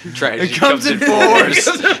 3s. Tragedy It comes in 4s.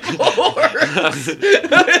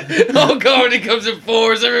 All comedy comes in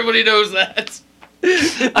 4s. Everybody knows that.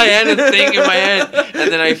 I had a thing in my head,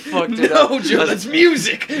 and then I fucked it up. No, Joe, that's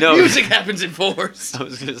music. No. Music happens in 4s. I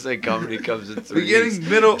was gonna say comedy comes in 3s. beginning,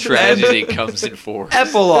 middle, Tragedy comes in 4s.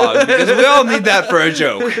 epilogue, because we all need that for a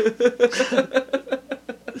joke.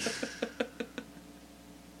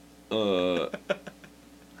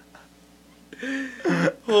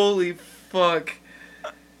 Holy fuck.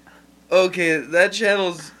 Okay, that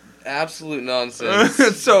channel's absolute nonsense.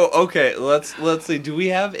 So okay, let's see. Do we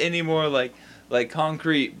have any more like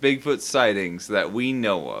concrete Bigfoot sightings that we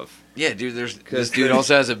know of? Yeah, dude. This dude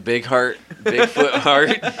also has a Bigfoot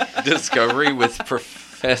heart discovery with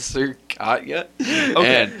Professor Katya.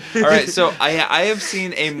 Okay. And All right. So I have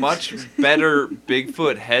seen a much better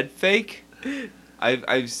Bigfoot head fake.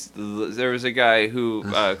 There was a guy who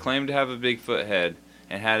claimed to have a Bigfoot head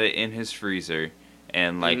and had it in his freezer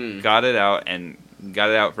and got it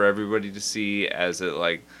out for everybody to see as it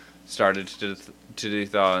like started to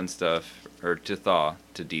thaw and stuff, or to thaw,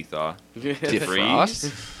 to dethaw,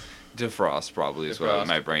 defrost. defrost probably is what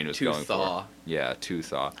my brain was going thaw. for. Yeah, to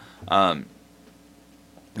thaw.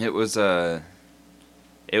 It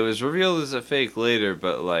was revealed as a fake later,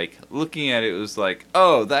 but like looking at it, it was like,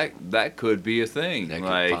 oh, that could be a thing. That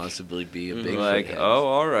like, could possibly be a Bigfoot like, head. oh,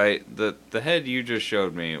 all right. The head you just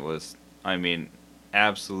showed me was, I mean,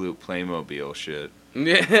 absolute Playmobil shit.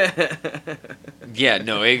 Yeah. Yeah,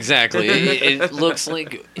 no, exactly. It looks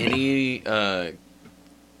like any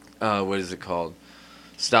what is it called?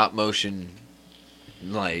 Stop motion,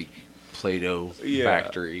 like Play-Doh Yeah.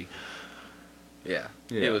 factory. Yeah.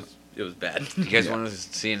 Yeah. It was bad. You guys Yeah. want to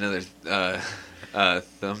see another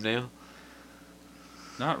thumbnail?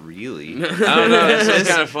 Not really. I don't know. It's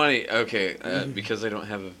kind of funny. Okay, because I don't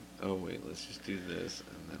have a. Oh wait, let's just do this,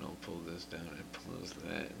 and then I'll pull this down and close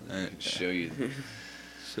that, and then I can show you.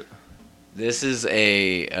 So- This is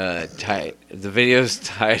a the video's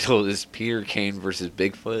title is Peter Kane versus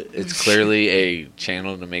Bigfoot. It's clearly a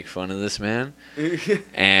channel to make fun of this man,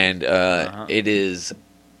 and it is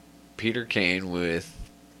Peter Kane with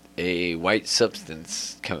a white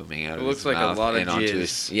substance coming out It of looks his like a mouth lot of and onto jizz.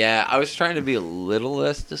 his. Yeah, I was trying to be a little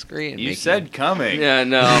less discreet. And You make said coming. Yeah,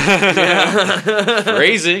 no. Yeah.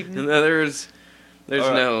 Phrasing. There's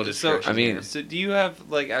Alright, no so- description. I mean- here. So do you have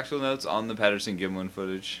like actual notes on the Patterson Gimlin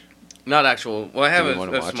footage? Not actual. Well, I have Do we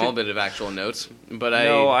wanna a watch small it? bit of actual notes, but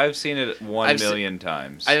No, I've seen it I've se- 1,000,000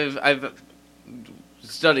 times. I've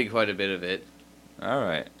studied quite a bit of it. All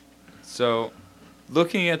right. So,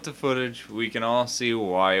 looking at the footage, we can all see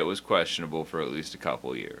why it was questionable for at least a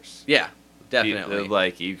couple years. Yeah, definitely.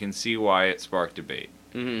 Like you can see why it sparked debate,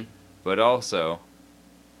 Hmm. but also,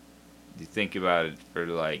 you think about it for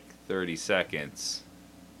like 30 seconds.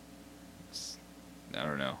 I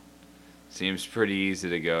don't know. Seems pretty easy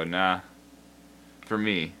to go, nah. For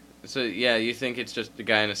me, So yeah, you think it's just a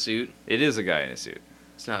guy in a suit? it is a guy in a suit.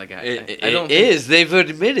 It's not a guy. It I don't is. They've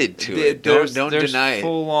admitted to it. Don't There's deny it.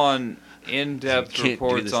 full-on in-depth You can't do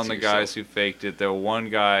reports this on to the yourself. guys who faked it. There was one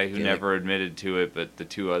guy who Yeah. never admitted to it, but the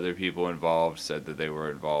two other people involved said that they were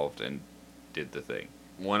involved and did the thing.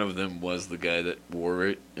 One of them was the guy that wore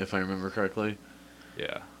it, if I remember correctly.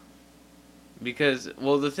 Yeah. Because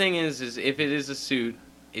the thing is if it is a suit,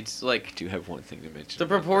 it's I like do have one thing to mention. the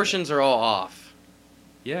about proportions are all off.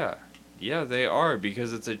 Yeah. Yeah, they are,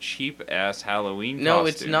 because it's a cheap-ass Halloween No, costume.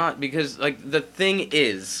 it's not, because like the thing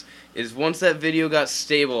is once that video got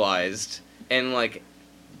stabilized and like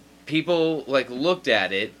people like looked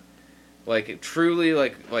at it, like truly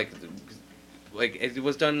like it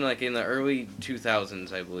was done like in the early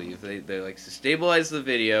 2000s, I believe. They like stabilized the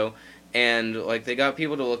video and like they got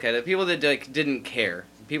people to look at it. People that like didn't care.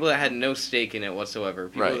 People that had no stake in it whatsoever.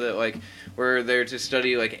 People Right. that like were there to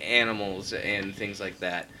study like animals and things like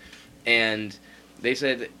that. And they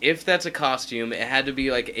said if that's a costume, it had to be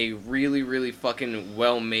like a really, really fucking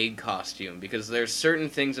well-made costume, because there's certain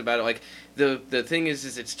things about it. Like the thing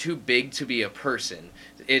is it's too big to be a person.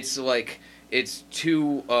 It's like it's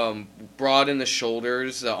too broad in the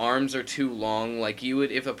shoulders. The arms are too long. Like you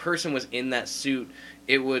would, if a person was in that suit,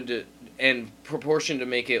 it would, and proportion to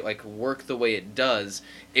make it like work the way it does,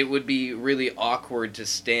 it would be really awkward to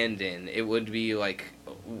stand in. It would be like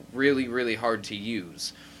really, really hard to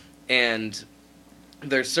use. And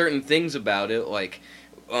there's certain things about it, like,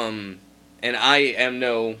 and I am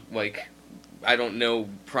no, like, I don't know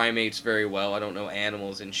primates very well, I don't know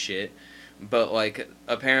animals and shit, but, like,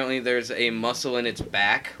 apparently there's a muscle in its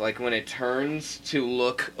back, like, when it turns to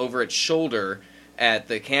look over its shoulder at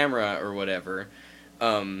the camera or whatever,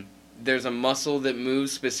 there's a muscle that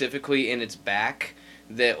moves specifically in its back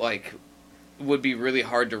that, like, would be really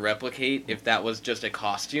hard to replicate if that was just a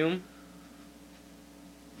costume.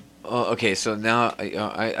 Oh, okay, so now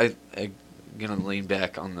I'm gonna lean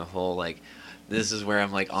back on the whole, like, this is where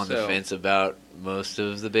I'm, like, on the So- fence about most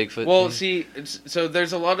of the Bigfoot Well, thing. see, so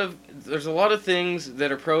there's a lot of things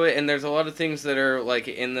that are pro it, and there's a lot of things that are like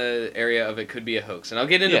in the area of it could be a hoax, and I'll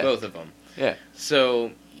get into Yeah. both of them. Yeah.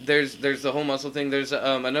 So there's the whole muscle thing. There's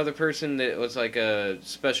another person that was like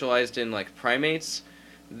specialized in like primates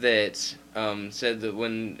that said that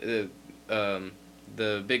when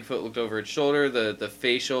the Bigfoot looked over its shoulder, the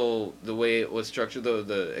facial, the way it was structured,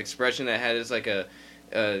 the expression that it had is like a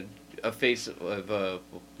face of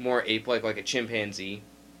more ape-like, like a chimpanzee.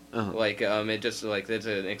 Uh-huh. Like it just like that's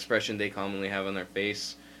an expression they commonly have on their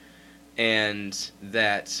face, and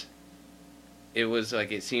that it was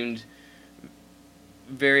like it seemed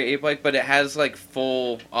very ape-like, but it has like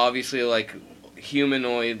full, obviously like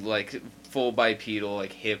humanoid, like full bipedal,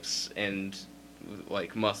 like hips and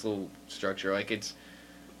like muscle structure. Like it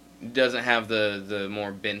doesn't have the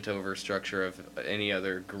more bent over structure of any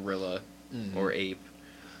other gorilla Mhm. or ape.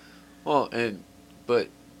 Well, but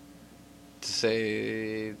to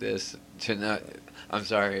say this, to not, I'm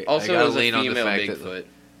sorry. Also, I it gotta was a lean on the female fact Bigfoot. that.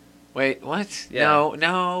 Wait, what? Yeah.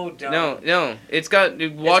 No, don't. No, it's got.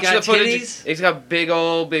 Watch got the footage. titties? It's got big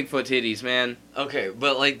old Bigfoot titties, man. Okay,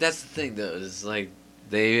 but like that's the thing though, is like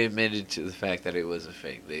they admitted to the fact that it was a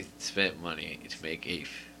fake. They spent money to make a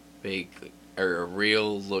fake or a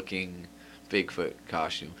real looking Bigfoot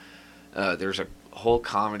costume. There's a whole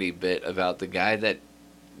comedy bit about the guy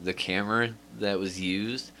the camera that was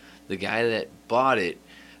used, the guy that bought it,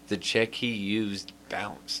 the check he used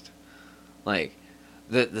bounced. Like,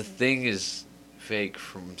 the thing is fake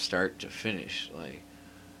from start to finish. Like,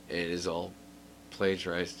 it is all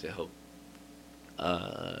plagiarized to help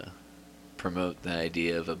promote the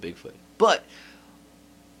idea of a Bigfoot. But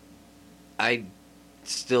I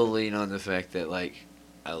still lean on the fact that, like,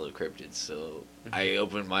 I love cryptids, so I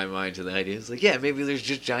open my mind to the idea. It's like, yeah, maybe there's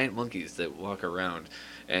just giant monkeys that walk around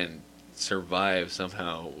and survive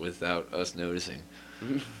somehow without us noticing.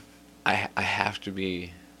 I have to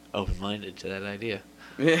be open-minded to that idea.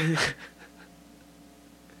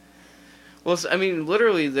 Well, I mean,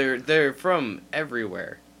 literally, they're from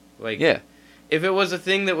everywhere. Like, Yeah. if it was a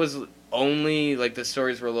thing that was only, like, the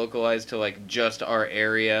stories were localized to, like, just our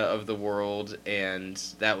area of the world, and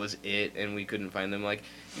that was it, and we couldn't find them, like,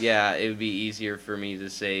 yeah, it would be easier for me to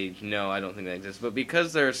say, no, I don't think that exists. But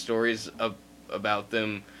because there are stories about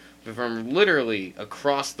them from literally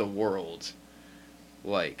across the world,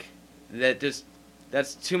 like,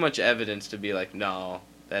 that's too much evidence to be like, no,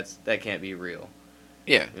 that can't be real.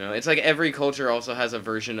 Yeah. You know, it's like every culture also has a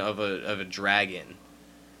version of a dragon.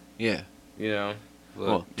 Yeah. You know.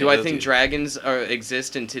 Well, Do I think dragons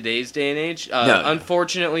exist in today's day and age? No.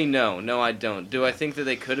 Unfortunately, no. No, I don't. Do I think that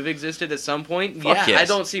they could have existed at some point? Fuck yeah, yes. I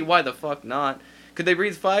don't see why the fuck not. Could they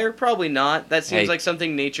breathe fire? Probably not. That seems Hey. like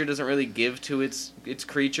something nature doesn't really give to its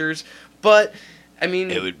creatures. But I mean,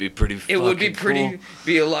 it would be pretty. it would be cool.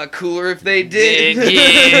 be a lot cooler if they did.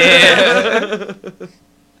 Yeah.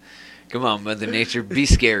 Come on, Mother Nature, be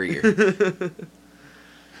scarier.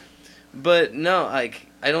 But no, like,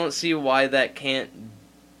 I don't see why that can't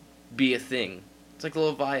be a thing. It's like the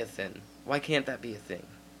Leviathan. Why can't that be a thing?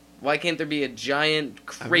 Why can't there be a giant,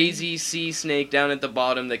 crazy sea snake down at the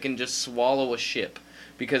bottom that can just swallow a ship?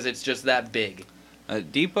 Because it's just that big.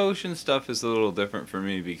 Deep ocean stuff is a little different for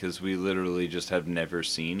me because we literally just have never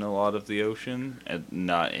seen a lot of the ocean, and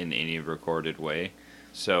not in any recorded way.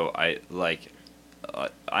 So I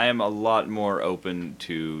am a lot more open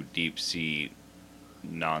to deep sea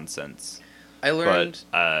nonsense. I learned.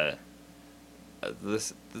 But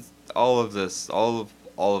all of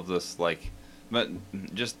this, like, but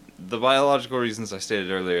just the biological reasons I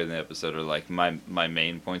stated earlier in the episode are like my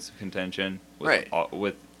main points of contention with, Right.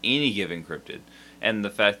 With any given cryptid, and the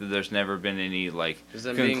fact that there's never been any like Does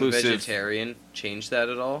them conclusive. being vegetarian change that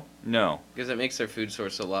at all? No. Because it makes their food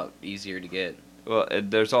source a lot easier to get. Well,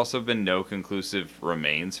 there's also been no conclusive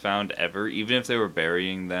remains found ever, even if they were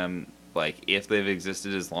burying them. Like, if they've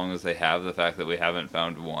existed as long as they have, the fact that we haven't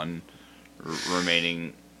found one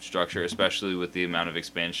remaining structure, especially with the amount of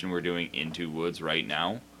expansion we're doing into woods right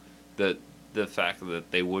now, the fact that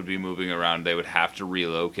they would be moving around, they would have to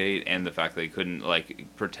relocate, and the fact they couldn't, like,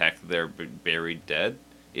 protect their buried dead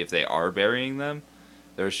if they are burying them,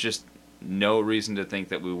 there's just no reason to think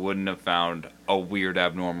that we wouldn't have found a weird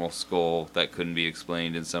abnormal skull that couldn't be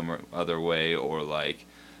explained in some other way, or, like,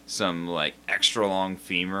 some, like, extra long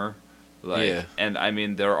femur. Like, Yeah. And I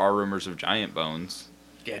mean, there are rumors of giant bones.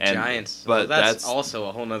 Yeah, And- giants. but Well, that's- also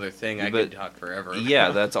a whole nother thing. I but- could talk forever.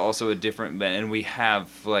 Yeah, that's also a different. And we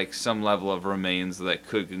have like some level of remains that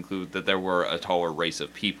could conclude that there were a taller race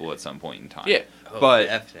of people at some point in time. Yeah. Oh, but-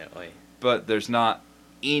 definitely. But there's not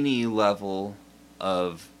any level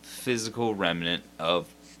of physical remnant of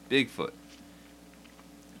Bigfoot.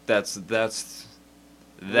 That's that.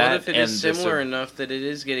 What if it and is the similar sur- enough that it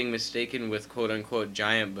is getting mistaken with quote unquote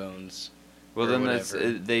giant bones? Well, or then that's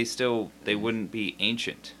whatever? they wouldn't be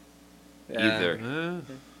ancient Yeah. either.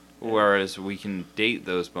 Whereas we can date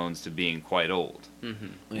those bones to being quite old.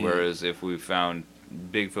 Mm-hmm. Yeah. Whereas if we found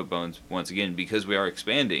Bigfoot bones, once again, because we are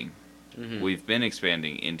expanding, Mm-hmm. we've been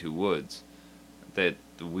expanding into woods, that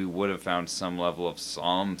we would have found some level of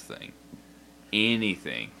something.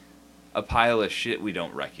 Anything. A pile of shit we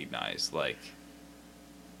don't recognize. Like,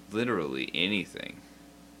 literally anything.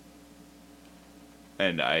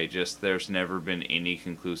 And there's never been any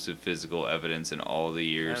conclusive physical evidence in all the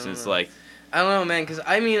years I don't since, know. like, I don't know, man, because,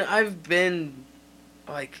 I mean, I've been,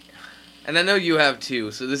 like, and I know you have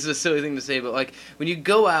too, so this is a silly thing to say, but, like, when you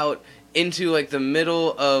go out into, like, the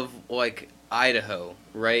middle of, like, Idaho,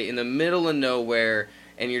 right, in the middle of nowhere,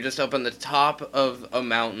 and you're just up on the top of a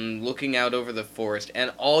mountain looking out over the forest,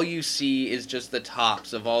 and all you see is just the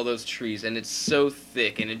tops of all those trees, and it's so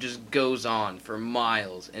thick, and it just goes on for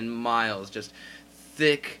miles and miles, just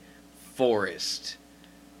thick forest.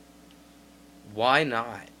 Why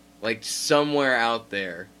not? Like, somewhere out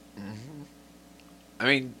there. I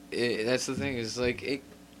mean, that's the thing. Is like it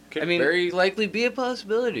could I mean- very likely be a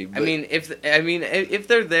possibility. But I mean, if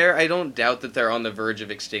they're there, I don't doubt that they're on the verge of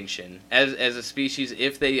extinction as a species.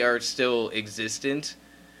 If they are still existent,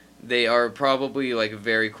 they are probably like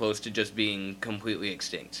very close to just being completely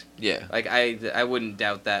extinct. Yeah. Like I wouldn't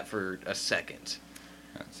doubt that for a second.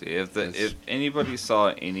 See, if anybody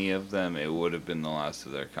saw any of them, it would have been the last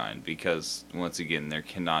of their kind, because once again, there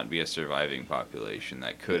cannot be a surviving population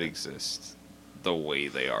that could exist the way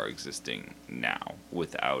they are existing now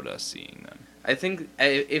without us seeing them. I think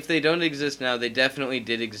if they don't exist now, they definitely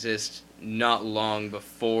did exist not long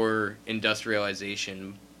before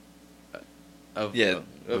industrialization.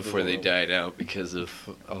 Before they died out because of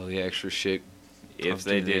all the extra shit. If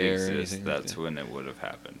they did exist, anything like that's that. when it would have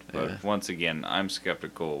happened. But Yeah. once again, I'm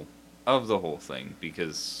skeptical of the whole thing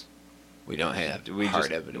because We don't have we hard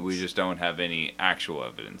just, evidence. We just don't have any actual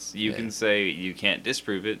evidence. You Yeah. can say you can't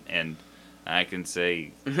disprove it, and I can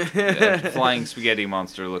say flying spaghetti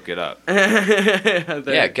monster, look it up.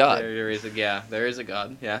 Yeah, God. There is a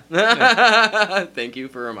God. Yeah. Thank you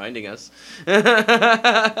for reminding us.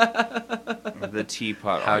 The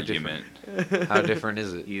teapot How argument. How different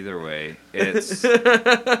is it? Either way, it's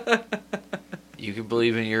You can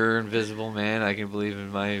believe in your invisible man. I can believe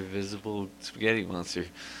in my invisible spaghetti monster.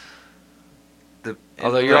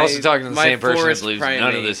 Although you're also talking to the same person that believes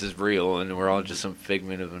none of this is real, and we're all just some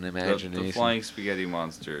figment of an imagination. the flying spaghetti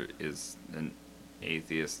monster is an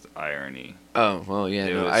atheist irony. Oh well, yeah.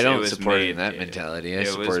 It No, was- I it don't was support made- that mentality. I It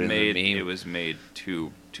support was it in made. the It meme. was made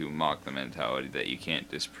to mock the mentality that you can't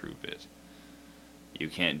disprove it. You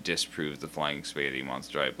can't disprove the flying spaghetti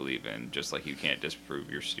monster I believe in, just like you can't disprove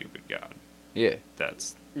your stupid god. Yeah.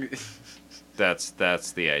 That's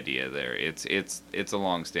the idea there. It's a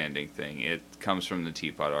long-standing thing. It comes from the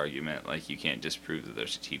teapot argument. Like, you can't disprove that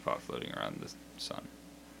there's a teapot floating around the sun.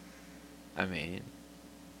 I mean,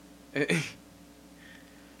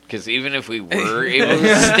 because even if we were able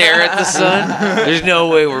to stare at the sun, there's no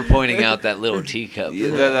way we're pointing out that little teacup.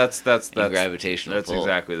 That's gravitational That's pull.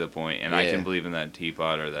 exactly the point. And I Yeah. can believe in that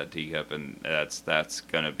teapot or that teacup, and that's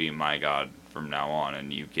gonna be my god from now on.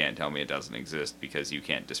 And you can't tell me it doesn't exist because you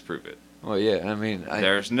can't disprove it. Well, yeah. I mean,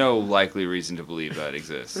 There's no likely reason to believe that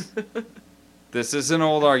exists. This is an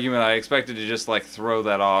old argument. I expected to just like throw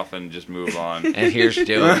that off and just move on. and here's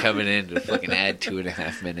Joe coming in to fucking add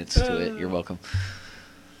 2.5 minutes to it. You're welcome.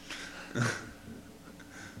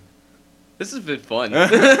 This has been fun.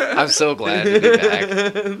 I'm so glad to be back.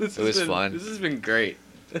 It was fun. This has been great.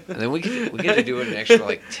 And then we get to do it an extra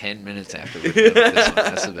like 10 minutes after we're done with this one.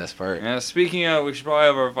 That's the best part. Yeah, speaking of, we should probably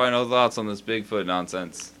have our final thoughts on this Bigfoot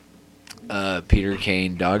nonsense. Peter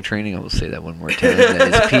Kane dog training. I will say that one more time.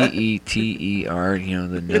 That is Peter. You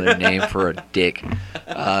know, another name for a dick.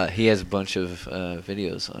 He has a bunch of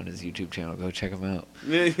videos on his YouTube channel. Go check him out.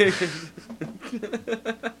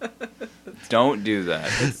 Don't do that.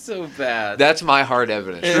 It's so bad. That's my hard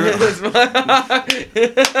evidence.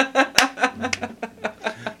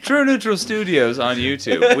 True Neutral Studios on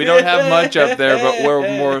YouTube. We don't have much up there, but we're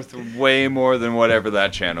worth way more than whatever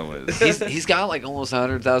that channel is. He's got like almost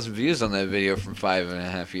 100,000 views on that video from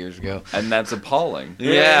 5.5 years ago. And that's appalling.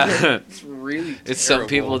 Yeah. It's really It's some terrible.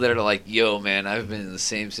 people that are like, yo, man, I've been in the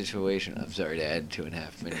same situation. I'm sorry to add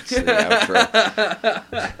 2.5 minutes to the outro.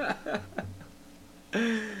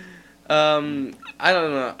 I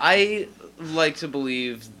don't know. I like to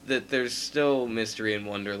believe that there's still mystery and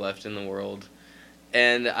wonder left in the world.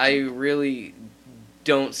 And I really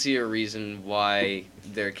don't see a reason why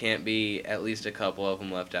there can't be at least a couple of them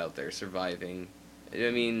left out there surviving. I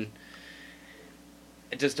mean,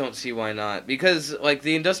 I just don't see why not. Because, like,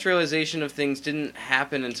 the industrialization of things didn't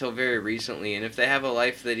happen until very recently. And if they have a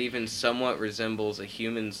life that even somewhat resembles a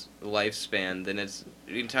human's lifespan, then it's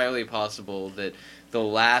entirely possible that the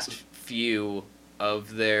last few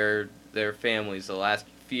of their families, the last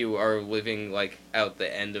few are living, like, out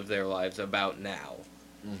the end of their lives about now.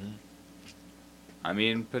 Mm-hmm. I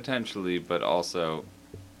mean, potentially, but also,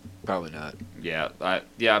 Probably not.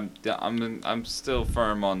 I'm still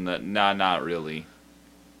firm on that. Nah, not really.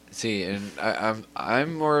 See, and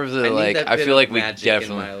I'm more of the I need like. that I bit feel of like we magic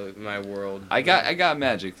definitely. in my world. I got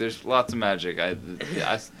magic. There's lots of magic. That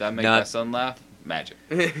make my Not- son laugh. Magic.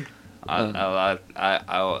 I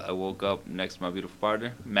woke up next to my beautiful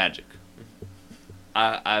partner. Magic.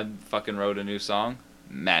 I fucking wrote a new song.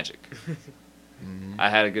 Magic. Mhm. I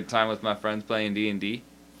had a good time with my friends playing D&D.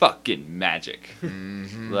 Fucking magic.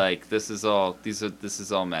 Mhm. Like this is all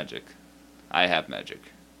magic. I have magic.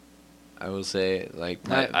 I will say like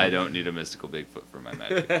I don't need a mystical Bigfoot for my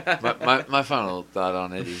magic. my final thought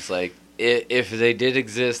on it is like if they did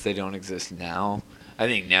exist, they don't exist now. I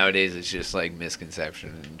think nowadays it's just like misconception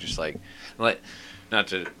and just like not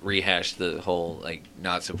to rehash the whole like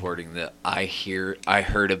not supporting the I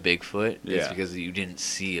heard a Bigfoot. It's Yeah. because you didn't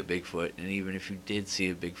see a Bigfoot, and even if you did see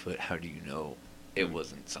a Bigfoot, how do you know? it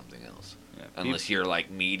wasn't something else. Yeah. Unless you're like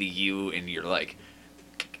me to you and you're like,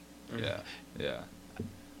 Yeah.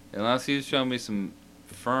 Unless he's shown me some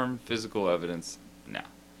firm physical evidence, no.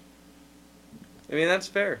 I mean, that's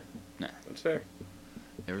fair. Nah. That's fair.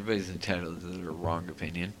 everybody's entitled to their wrong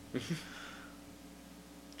opinion.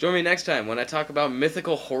 Join me next time when I talk about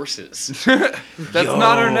mythical horses. That's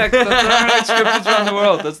not our next. That's not our next trip around the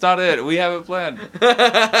world. That's not it. We have it planned.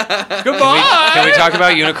 Goodbye. Can we talk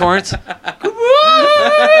about unicorns?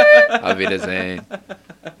 Goodbye. Auf Wiedersehen.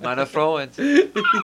 Meine Freund.